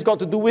what has this got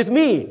to do with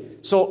me?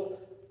 So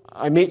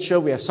I made sure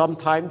we have some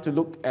time to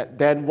look at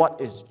then what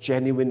is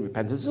genuine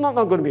repentance. It's not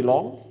going to be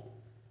long,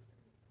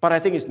 but I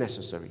think it's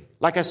necessary.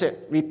 Like I said,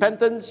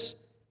 repentance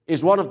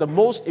is one of the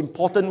most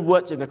important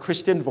words in the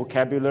Christian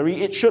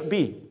vocabulary. It should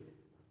be.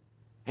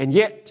 And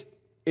yet,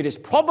 it is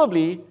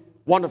probably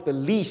one of the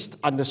least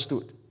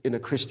understood in a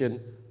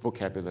Christian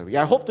vocabulary.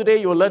 I hope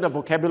today you'll learn a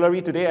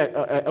vocabulary today,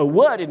 a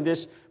word in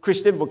this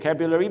Christian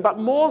vocabulary, but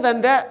more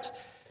than that,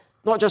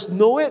 not just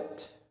know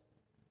it,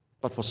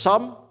 But for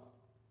some,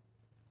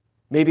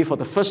 maybe for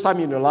the first time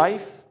in your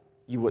life,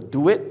 you would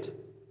do it.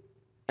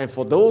 And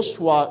for those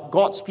who are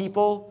God's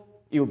people,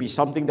 it will be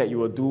something that you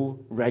will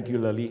do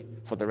regularly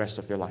for the rest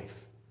of your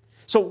life.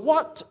 So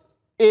what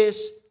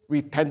is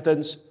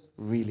repentance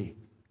really?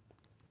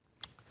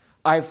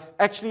 I've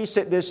actually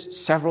said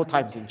this several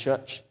times in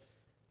church,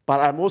 but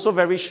I'm also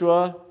very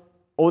sure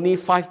only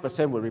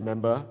 5% will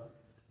remember.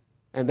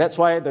 And that's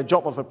why the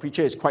job of a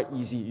preacher is quite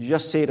easy. You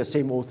just say the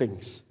same old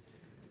things.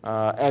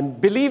 And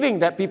believing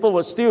that people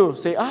will still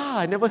say,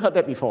 I never heard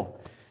that before.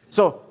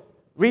 So,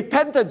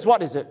 repentance,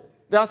 what is it?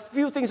 There are a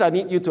few things I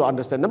need you to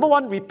understand. Number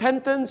one,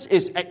 repentance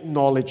is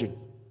acknowledging.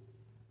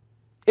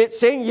 It's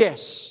saying,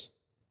 yes,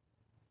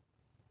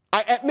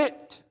 I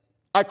admit,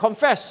 I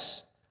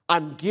confess,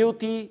 I'm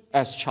guilty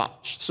as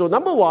charged. So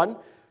number one,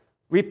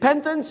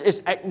 repentance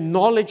is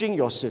acknowledging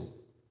your sin.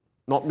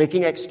 Not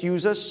making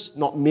excuses,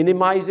 not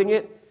minimizing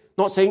it,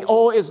 not saying,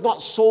 it's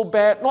not so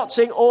bad, not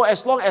saying,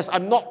 as long as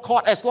I'm not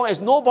caught, as long as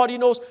nobody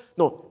knows.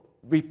 No,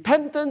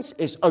 repentance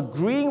is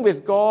agreeing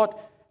with God,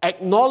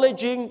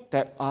 acknowledging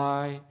that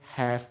I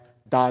have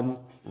done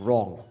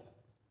wrong.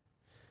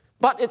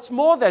 But it's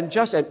more than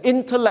just an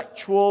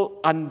intellectual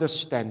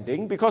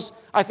understanding, because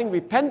I think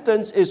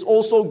repentance is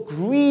also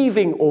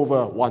grieving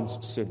over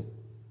one's sin.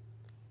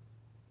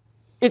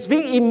 It's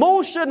being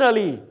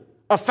emotionally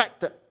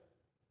affected.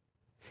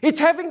 It's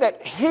having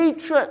that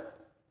hatred.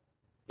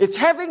 It's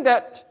having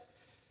that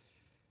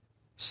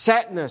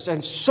sadness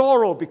and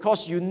sorrow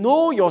because you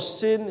know your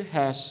sin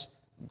has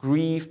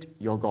grieved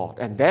your God,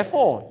 and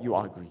therefore you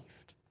are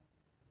grieved.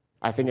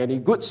 I think any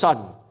good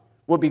son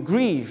will be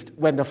grieved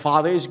when the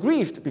father is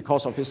grieved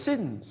because of his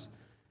sins.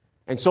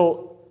 And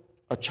so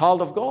a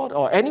child of God,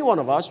 or any one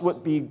of us,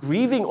 would be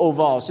grieving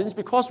over our sins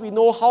because we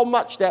know how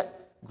much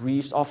that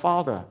grieves our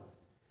Father.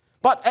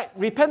 But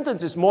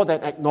repentance is more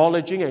than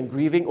acknowledging and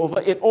grieving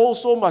over. It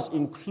also must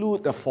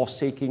include the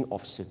forsaking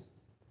of sin.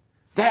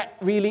 That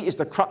really is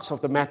the crux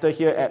of the matter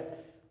here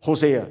at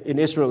Hosea in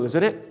Israel,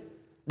 isn't it?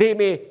 They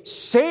may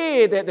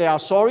say that they are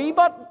sorry,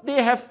 but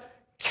they have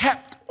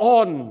kept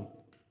on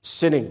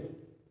sinning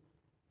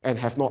and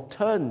have not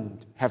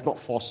turned, have not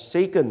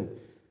forsaken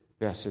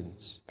their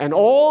sins. And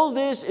all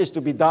this is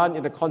to be done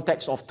in the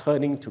context of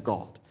turning to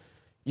God.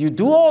 You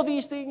do all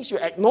these things, you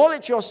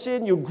acknowledge your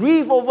sin, you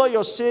grieve over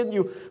your sin,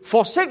 you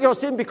forsake your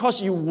sin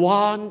because you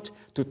want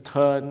to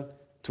turn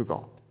to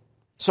God.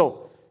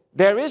 So,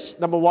 there is,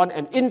 number one,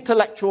 an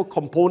intellectual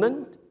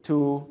component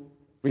to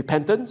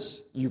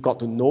repentance. You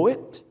got to know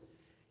it.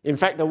 In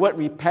fact, the word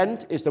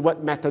repent is the word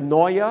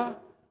metanoia,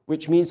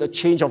 which means a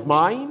change of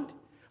mind.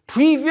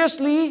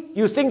 Previously,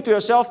 you think to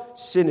yourself,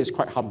 sin is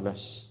quite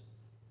harmless.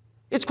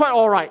 It's quite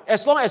all right.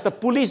 As long as the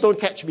police don't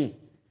catch me,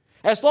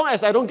 as long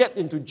as I don't get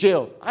into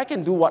jail, I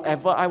can do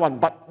whatever I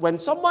want. But when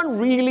someone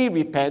really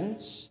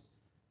repents,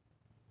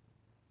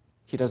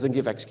 he doesn't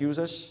give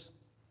excuses.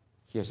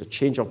 He has a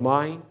change of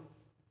mind.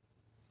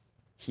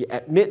 He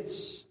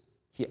admits,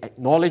 he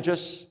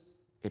acknowledges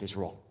it is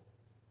wrong.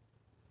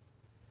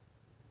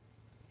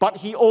 But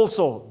he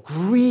also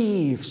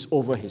grieves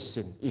over his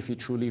sin if he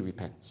truly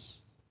repents.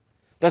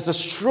 There's a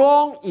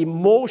strong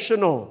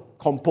emotional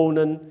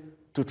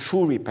component to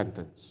true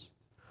repentance.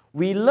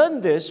 We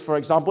learn this, for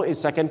example, in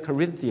 2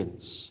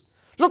 Corinthians.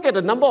 Look at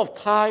the number of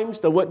times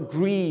the word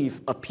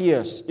grieve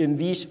appears in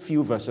these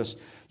few verses.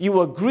 You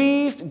were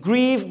grieved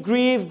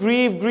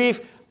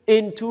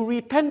into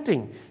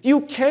repenting.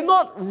 You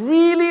cannot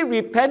really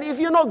repent if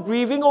you're not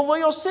grieving over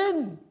your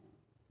sin.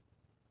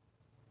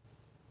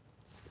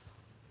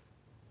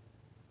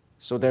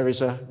 So there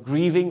is a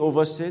grieving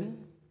over sin.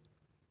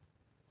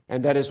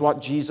 And that is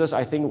what Jesus,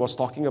 I think, was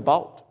talking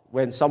about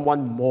when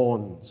someone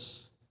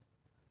mourns.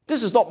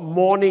 This is not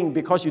mourning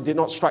because you did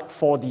not strike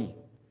 4D.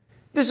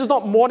 This is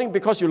not mourning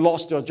because you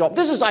lost your job.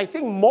 This is, I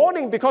think,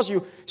 mourning because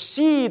you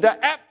see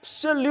the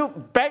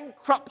absolute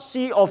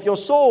bankruptcy of your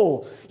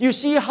soul. You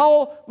see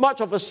how much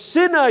of a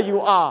sinner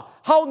you are,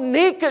 how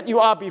naked you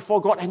are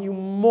before God, and you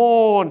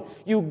mourn,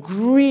 you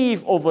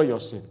grieve over your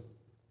sin.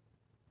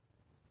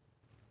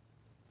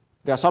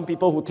 There are some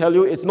people who tell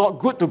you it's not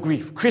good to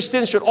grieve.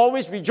 Christians should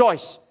always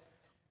rejoice.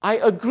 I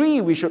agree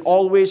we should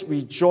always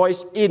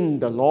rejoice in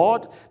the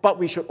Lord, but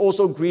we should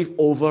also grieve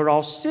over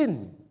our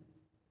sin.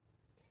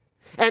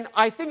 And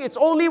I think it's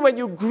only when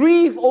you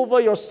grieve over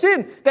your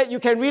sin that you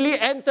can really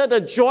enter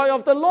the joy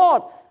of the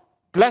Lord.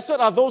 Blessed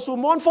are those who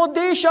mourn, for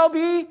they shall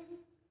be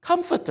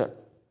comforted.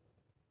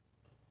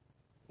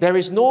 There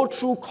is no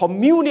true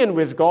communion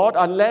with God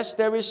unless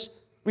there is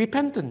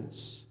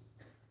repentance.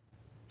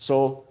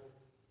 So,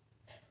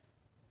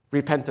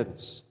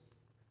 repentance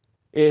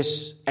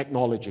is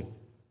acknowledging.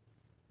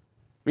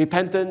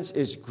 Repentance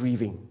is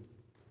grieving.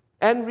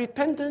 And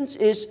repentance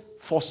is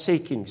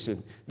forsaking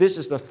sin. This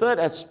is the third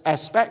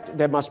aspect.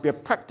 There must be a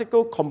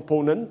practical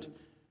component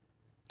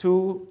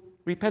to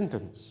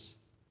repentance.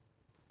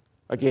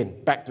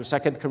 Again, back to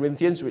 2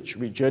 Corinthians, which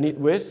we journeyed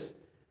with.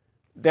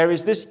 There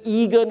is this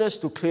eagerness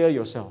to clear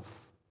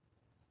yourself.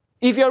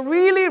 If you're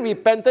really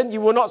repentant,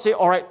 you will not say,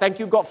 all right, thank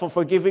you, God, for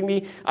forgiving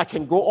me. I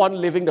can go on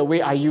living the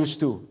way I used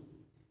to.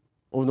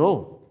 Oh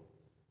no.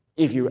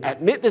 If you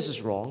admit this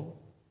is wrong,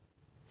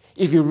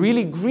 if you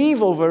really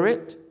grieve over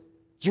it,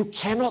 you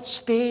cannot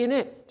stay in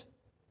it.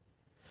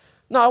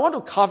 Now, I want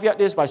to caveat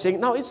this by saying,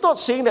 now, it's not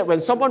saying that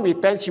when someone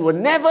repents, he will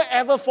never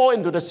ever fall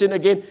into the sin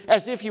again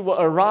as if he will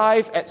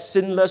arrive at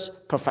sinless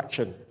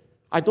perfection.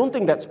 I don't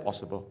think that's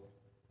possible.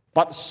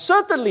 But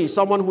certainly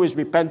someone who is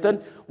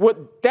repentant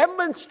would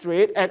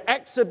demonstrate and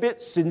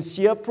exhibit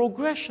sincere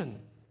progression.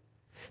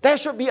 There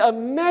should be a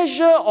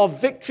measure of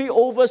victory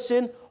over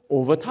sin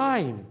over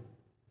time.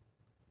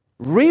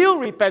 Real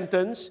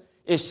repentance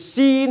is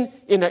seen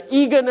in an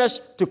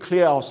eagerness to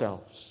clear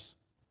ourselves.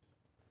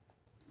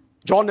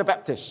 John the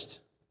Baptist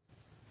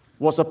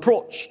was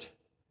approached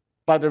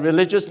by the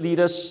religious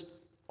leaders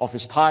of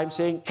his time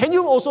saying, can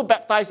you also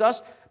baptize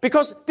us?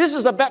 Because this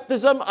is a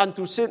baptism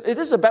unto sin. It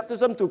is a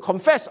baptism to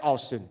confess our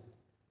sin.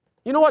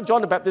 You know what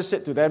John the Baptist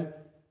said to them?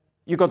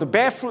 You've got to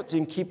bear fruits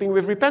in keeping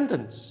with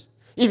repentance.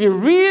 If you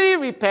really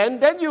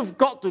repent, then you've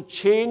got to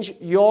change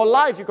your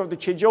life. You've got to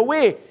change your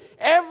way.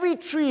 Every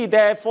tree,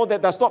 therefore,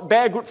 that does not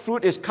bear good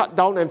fruit is cut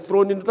down and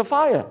thrown into the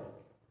fire.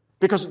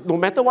 Because no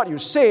matter what you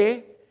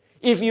say,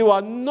 if you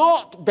are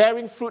not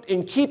bearing fruit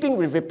in keeping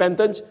with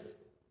repentance,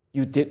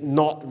 you did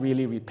not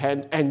really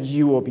repent and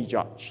you will be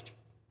judged.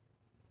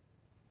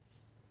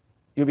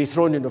 You'll be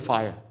thrown into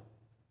fire.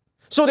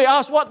 So they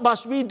asked, what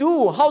must we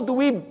do? How do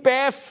we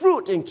bear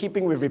fruit in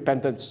keeping with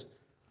repentance?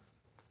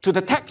 To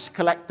the tax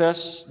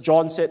collectors,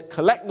 John said,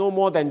 collect no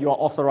more than you are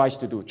authorized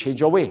to do. Change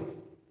your way.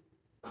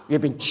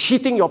 You've been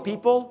cheating your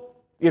people.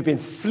 You've been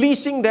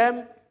fleecing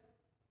them.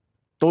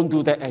 Don't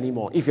do that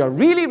anymore. If you're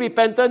really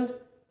repentant,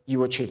 you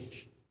will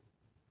change.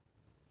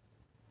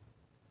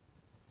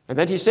 And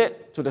then he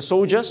said to the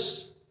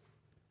soldiers,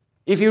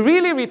 if you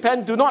really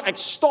repent, do not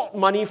extort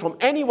money from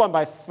anyone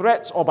by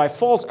threats or by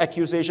false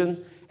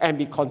accusation, and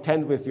be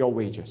content with your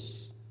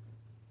wages.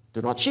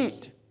 Do not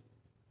cheat.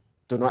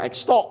 Do not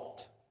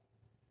extort.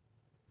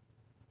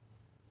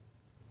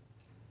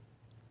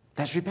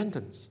 That's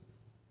repentance.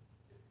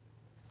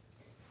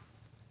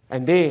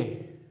 And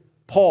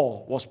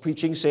Paul was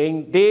preaching,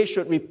 saying they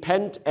should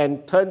repent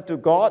and turn to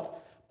God,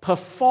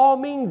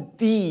 performing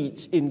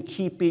deeds in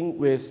keeping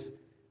with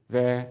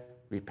their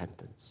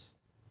repentance.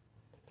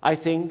 I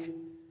think,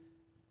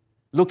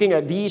 looking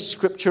at these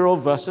scriptural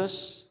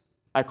verses,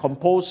 I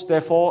compose,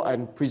 therefore,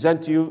 and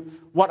present to you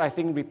what I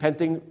think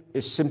repenting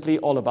is simply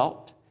all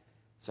about.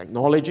 It's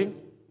acknowledging,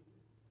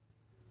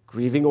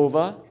 grieving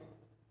over,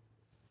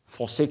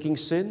 forsaking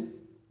sin.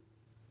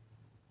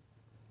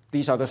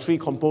 These are the three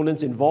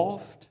components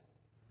involved.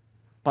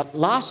 But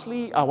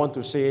lastly, I want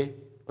to say,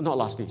 not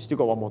lastly, still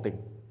got one more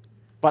thing.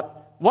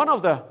 But one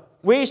of the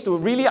ways to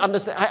really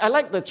understand, I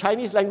like the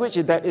Chinese language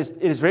in that it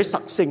is very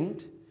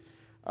succinct.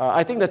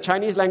 I think the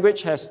Chinese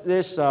language has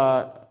this,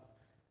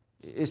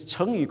 is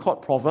成语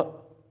called proverb?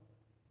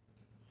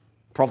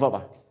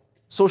 Proverb.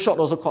 So short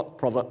also called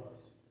proverb.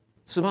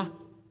 是吗?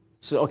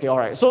 So, okay, all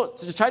right. So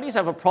the Chinese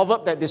have a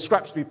proverb that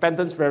describes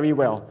repentance very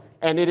well.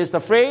 And it is the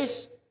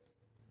phrase,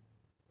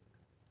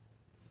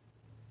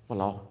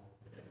 walao.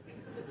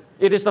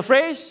 It is the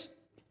phrase,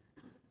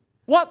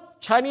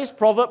 what Chinese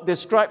proverb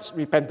describes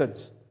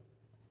repentance?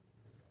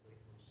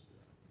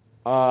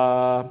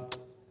 浪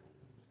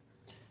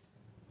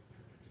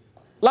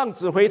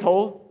子回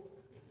头，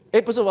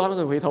不是我浪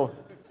子回头，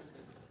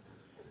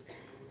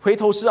回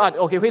头是岸。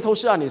Okay, 回头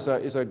是岸 is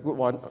a good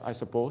one, I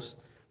suppose.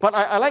 But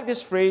I like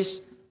this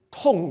phrase,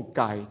 痛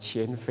改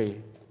前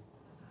非.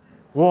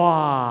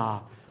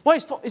 Wow.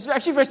 It's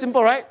actually very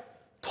simple, right?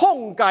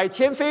 痛改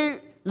前非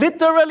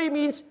literally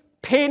means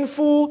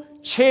painful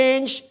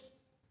change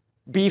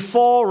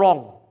before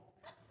wrong.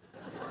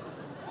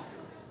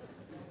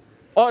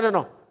 Oh,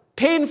 no.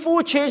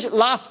 Painful change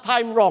last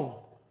time wrong.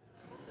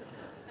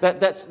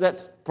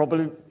 That's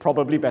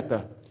probably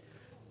better.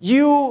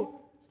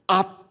 You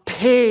are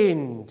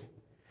pained,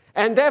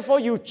 and therefore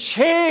you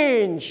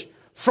change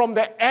from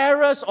the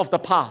errors of the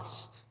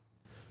past.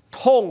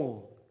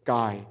 痛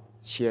改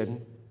前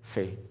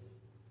非.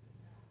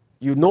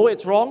 You know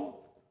it's wrong.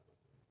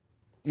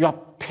 You are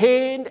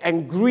pained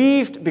and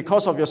grieved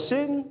because of your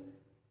sin,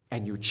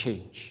 and you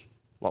change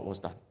what was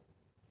done.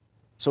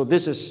 So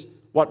this is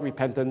what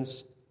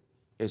repentance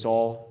is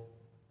all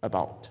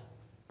about.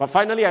 But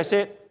finally, I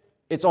said,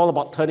 it's all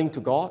about turning to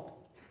God.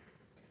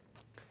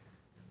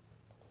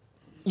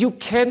 You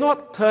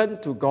cannot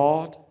turn to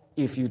God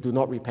if you do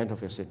not repent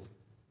of your sin.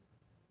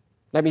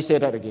 Let me say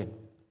that again.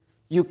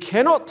 You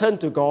cannot turn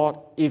to God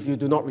if you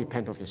do not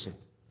repent of your sin.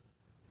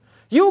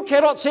 You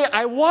cannot say,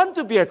 I want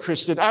to be a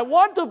Christian, I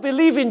want to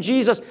believe in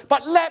Jesus,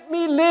 but let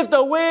me live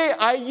the way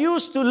I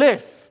used to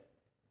live.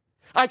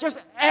 I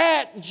just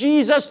add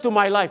Jesus to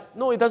my life.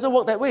 No, it doesn't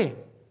work that way.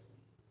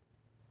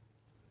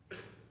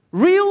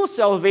 Real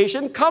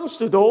salvation comes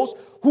to those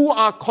who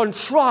are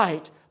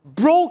contrite,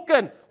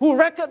 broken, who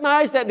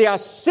recognize that they are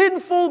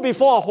sinful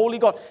before a holy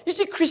God. You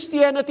see,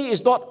 Christianity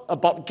is not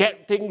about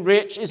getting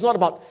rich. It's not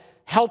about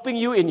helping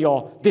you in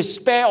your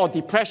despair or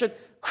depression.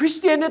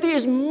 Christianity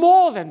is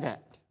more than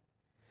that.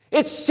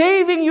 It's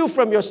saving you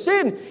from your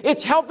sin.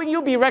 It's helping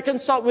you be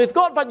reconciled with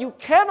God. But you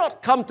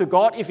cannot come to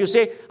God if you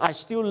say, I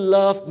still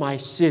love my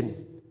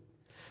sin.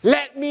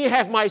 Let me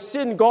have my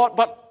sin, God,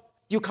 but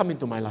you come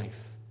into my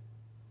life.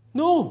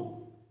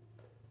 No.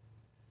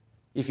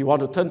 If you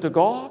want to turn to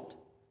God,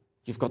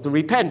 you've got to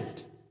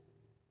repent.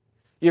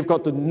 You've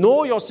got to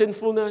know your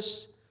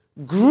sinfulness,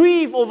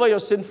 grieve over your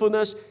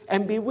sinfulness,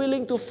 and be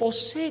willing to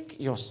forsake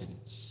your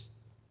sins.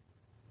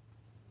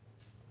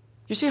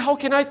 You see, how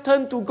can I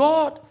turn to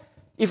God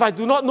if I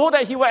do not know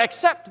that He will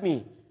accept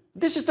me?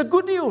 This is the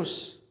good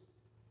news.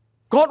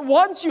 God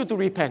wants you to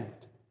repent.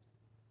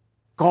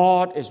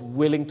 God is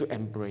willing to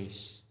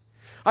embrace.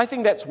 I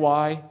think that's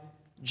why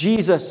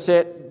Jesus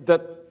said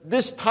that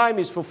this time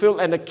is fulfilled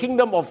and the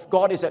kingdom of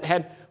God is at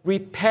hand.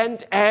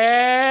 Repent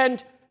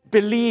and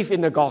believe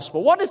in the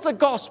gospel. What is the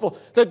gospel?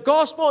 The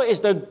gospel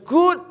is the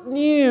good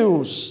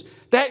news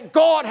that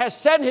God has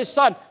sent His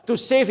Son to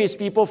save His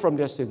people from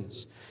their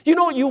sins. You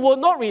know, you will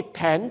not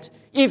repent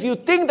if you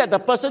think that the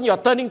person you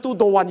are turning to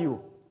don't want you.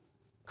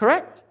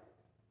 Correct?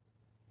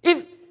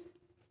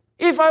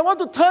 If I want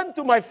to turn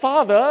to my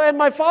father and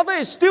my father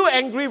is still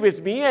angry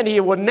with me and he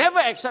will never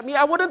accept me,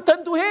 I wouldn't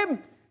turn to him.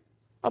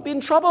 I'll be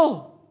in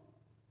trouble.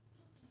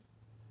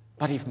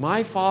 But if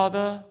my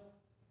father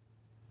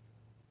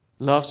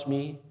loves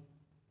me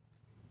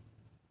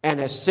and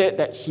has said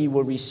that he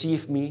will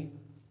receive me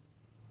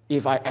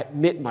if I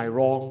admit my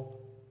wrong,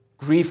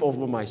 grieve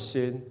over my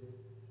sin,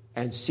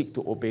 and seek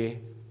to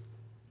obey,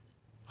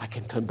 I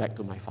can turn back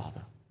to my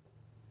Father.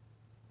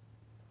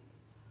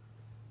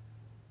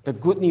 The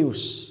good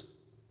news,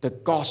 the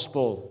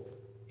gospel,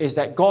 is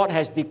that God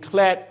has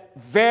declared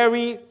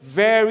very,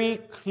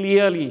 very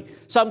clearly,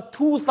 some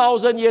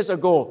 2,000 years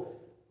ago,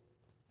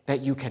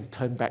 that you can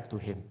turn back to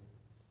Him.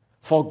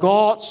 For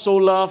God so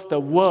loved the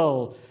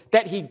world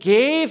that He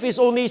gave His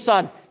only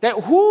Son, that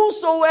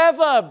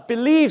whosoever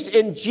believes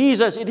in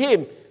Jesus, in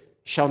Him,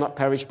 shall not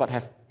perish but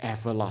have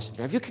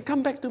everlasting life. You can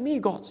come back to me,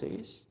 God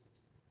says.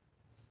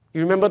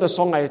 You remember the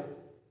song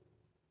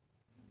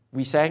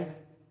we sang?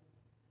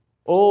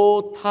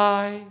 Oh,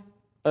 tie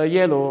a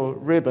yellow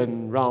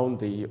ribbon round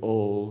the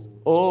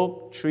old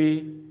oak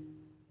tree.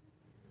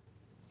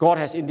 God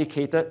has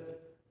indicated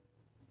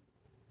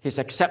His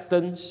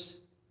acceptance,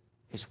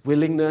 His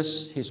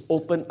willingness, His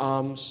open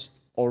arms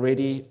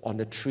already on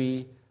the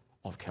tree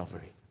of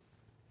Calvary.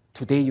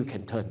 Today you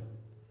can turn.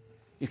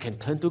 You can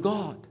turn to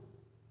God,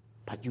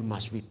 but you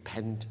must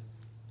repent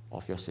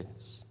of your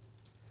sins.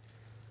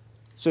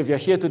 So if you're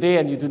here today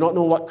and you do not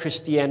know what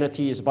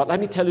Christianity is about, let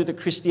me tell you that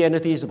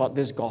Christianity is about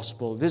this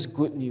gospel, this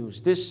good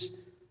news, this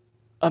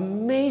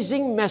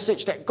amazing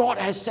message that God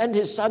has sent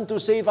His Son to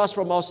save us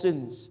from our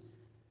sins.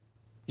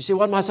 You say,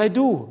 what must I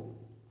do?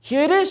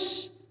 Here it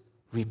is.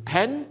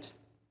 Repent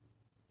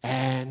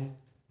and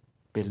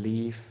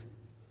believe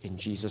in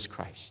Jesus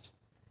Christ.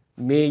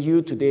 May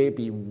you today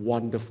be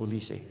wonderfully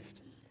saved.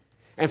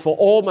 And for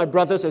all my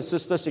brothers and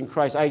sisters in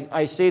Christ,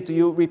 I say to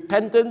you,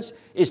 repentance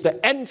is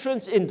the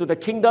entrance into the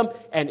kingdom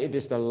and it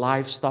is the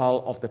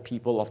lifestyle of the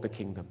people of the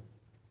kingdom.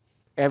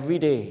 Every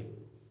day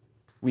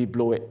we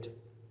blow it.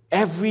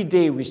 Every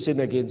day we sin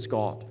against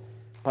God.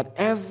 But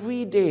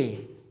every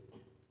day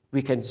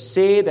we can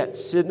say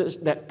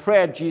that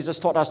prayer Jesus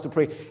taught us to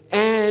pray,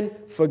 and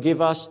forgive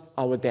us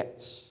our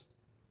debts.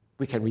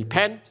 We can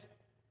repent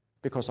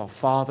because our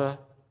Father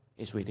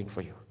is waiting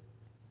for you.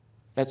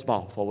 Let's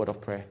bow for a word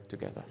of prayer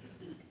together.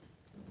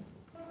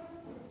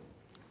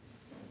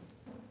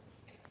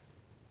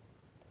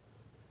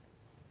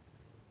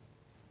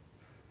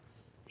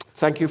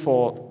 Thank you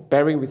for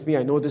bearing with me.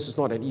 I know this is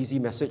not an easy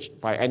message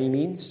by any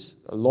means.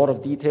 A lot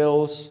of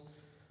details,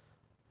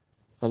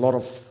 a lot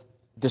of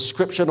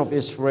description of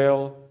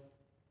Israel.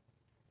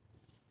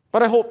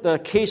 But I hope the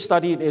case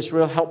study in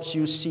Israel helps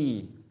you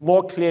see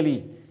more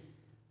clearly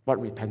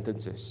what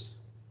repentance is.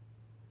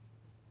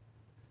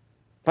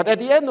 But at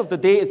the end of the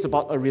day, it's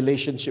about a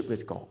relationship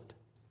with God.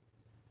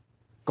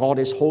 God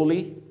is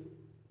holy,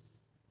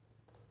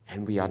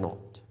 and we are not.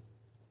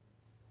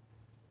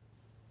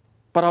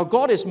 But our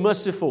God is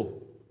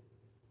merciful.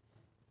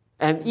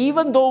 And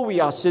even though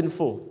we are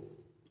sinful,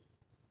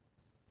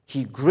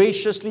 He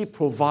graciously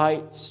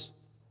provides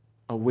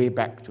a way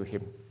back to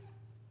Him.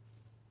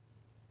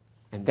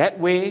 And that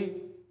way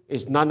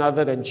is none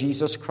other than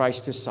Jesus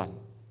Christ, His Son,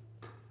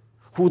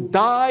 who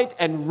died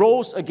and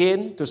rose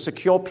again to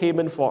secure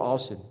payment for our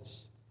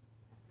sins.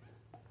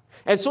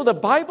 And so the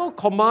Bible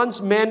commands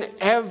men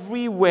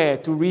everywhere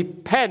to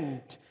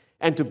repent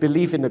and to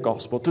believe in the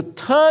gospel, to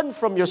turn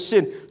from your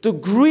sin, to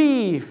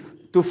grieve,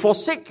 to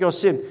forsake your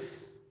sin,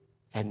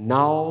 and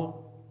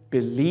now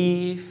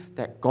believe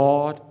that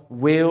God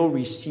will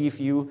receive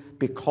you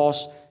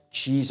because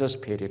Jesus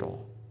paid it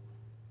all.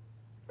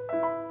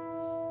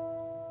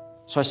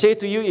 So I say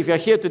to you, if you're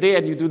here today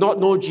and you do not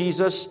know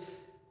Jesus,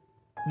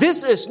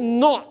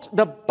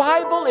 the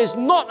Bible is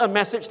not a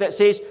message that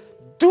says,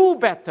 do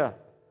better,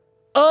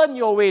 earn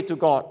your way to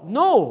God.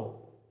 No.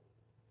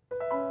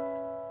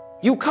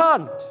 You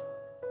can't.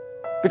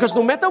 Because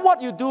no matter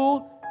what you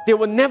do, they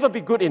will never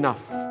be good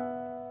enough.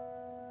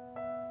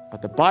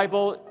 But the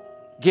Bible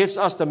gives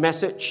us the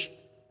message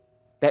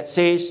that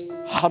says,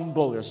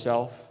 humble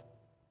yourself,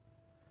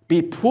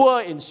 be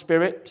poor in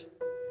spirit,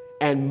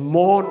 and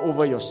mourn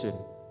over your sin.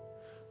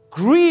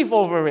 Grieve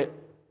over it,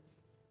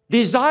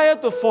 desire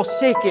to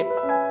forsake it,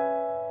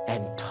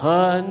 and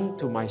turn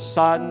to my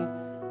Son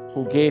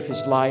who gave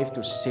His life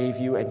to save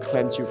you and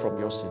cleanse you from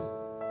your sin.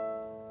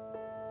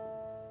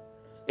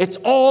 It's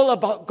all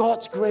about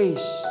God's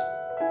grace.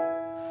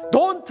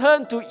 Don't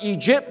turn to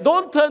Egypt,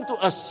 don't turn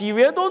to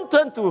Assyria, don't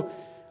turn to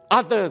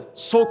other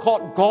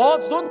so-called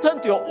gods, don't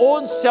turn to your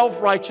own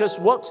self-righteous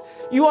works.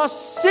 You are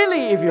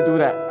silly if you do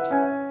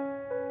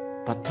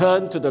that. But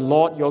turn to the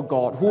Lord your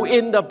God, who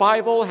in the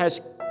Bible has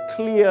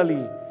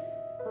clearly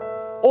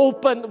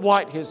opened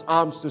wide His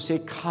arms to say,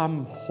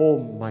 come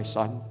home, my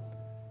son.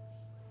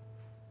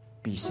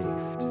 Be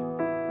saved.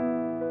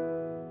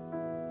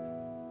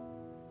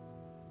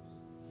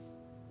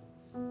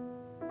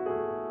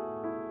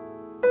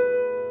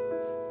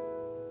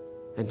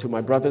 And to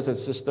my brothers and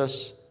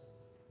sisters,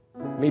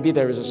 maybe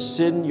there is a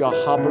sin you are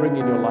harboring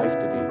in your life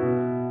today.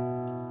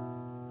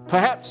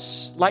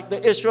 Perhaps, like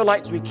the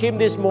Israelites, we came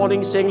this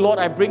morning saying, Lord,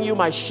 I bring you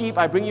my sheep,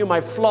 I bring you my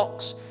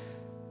flocks.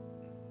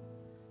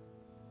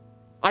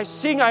 I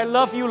sing, I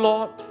love you,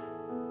 Lord.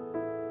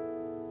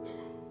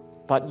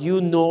 But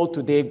you know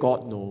today,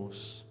 God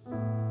knows.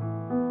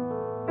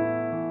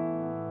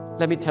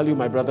 Let me tell you,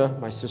 my brother,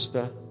 my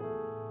sister,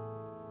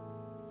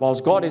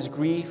 whilst God is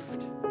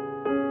grieved,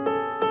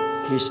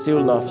 He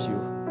still loves you.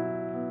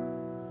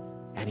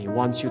 And He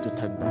wants you to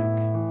turn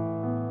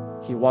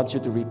back. He wants you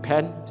to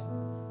repent.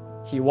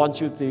 He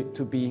wants you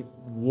to be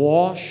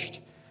washed.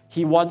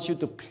 He wants you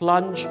to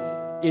plunge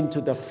into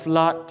the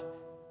flood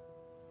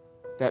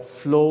that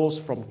flows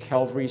from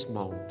Calvary's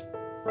Mount.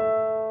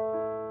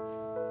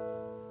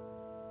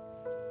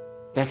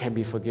 There can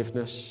be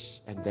forgiveness,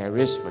 and there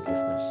is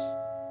forgiveness.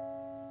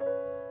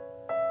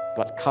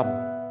 But come,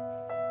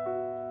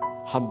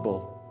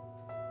 humble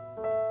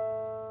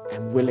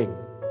and willing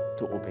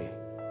to obey.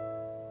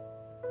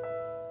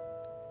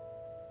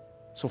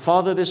 So,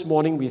 Father, this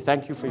morning we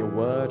thank you for your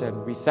word,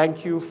 and we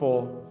thank you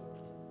for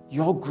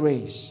your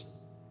grace.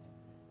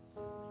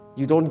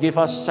 You don't give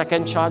us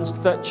second chance,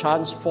 third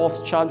chance,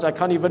 fourth chance. I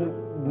can't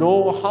even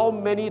know how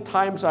many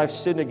times I've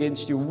sinned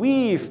against you.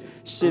 We've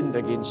sinned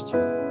against you.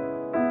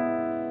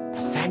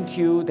 But thank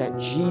you that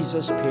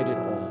Jesus paid it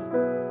all.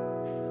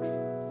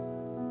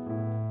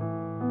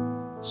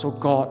 So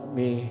God,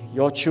 may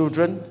your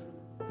children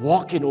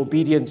walk in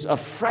obedience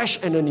afresh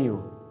and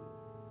anew.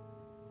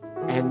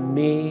 And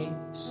may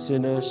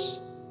sinners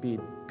be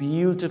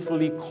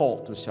beautifully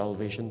called to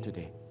salvation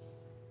today.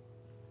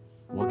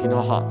 Work in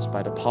our hearts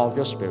by the power of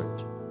your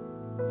Spirit.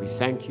 We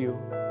thank you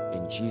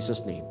in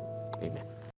Jesus' name. Amen.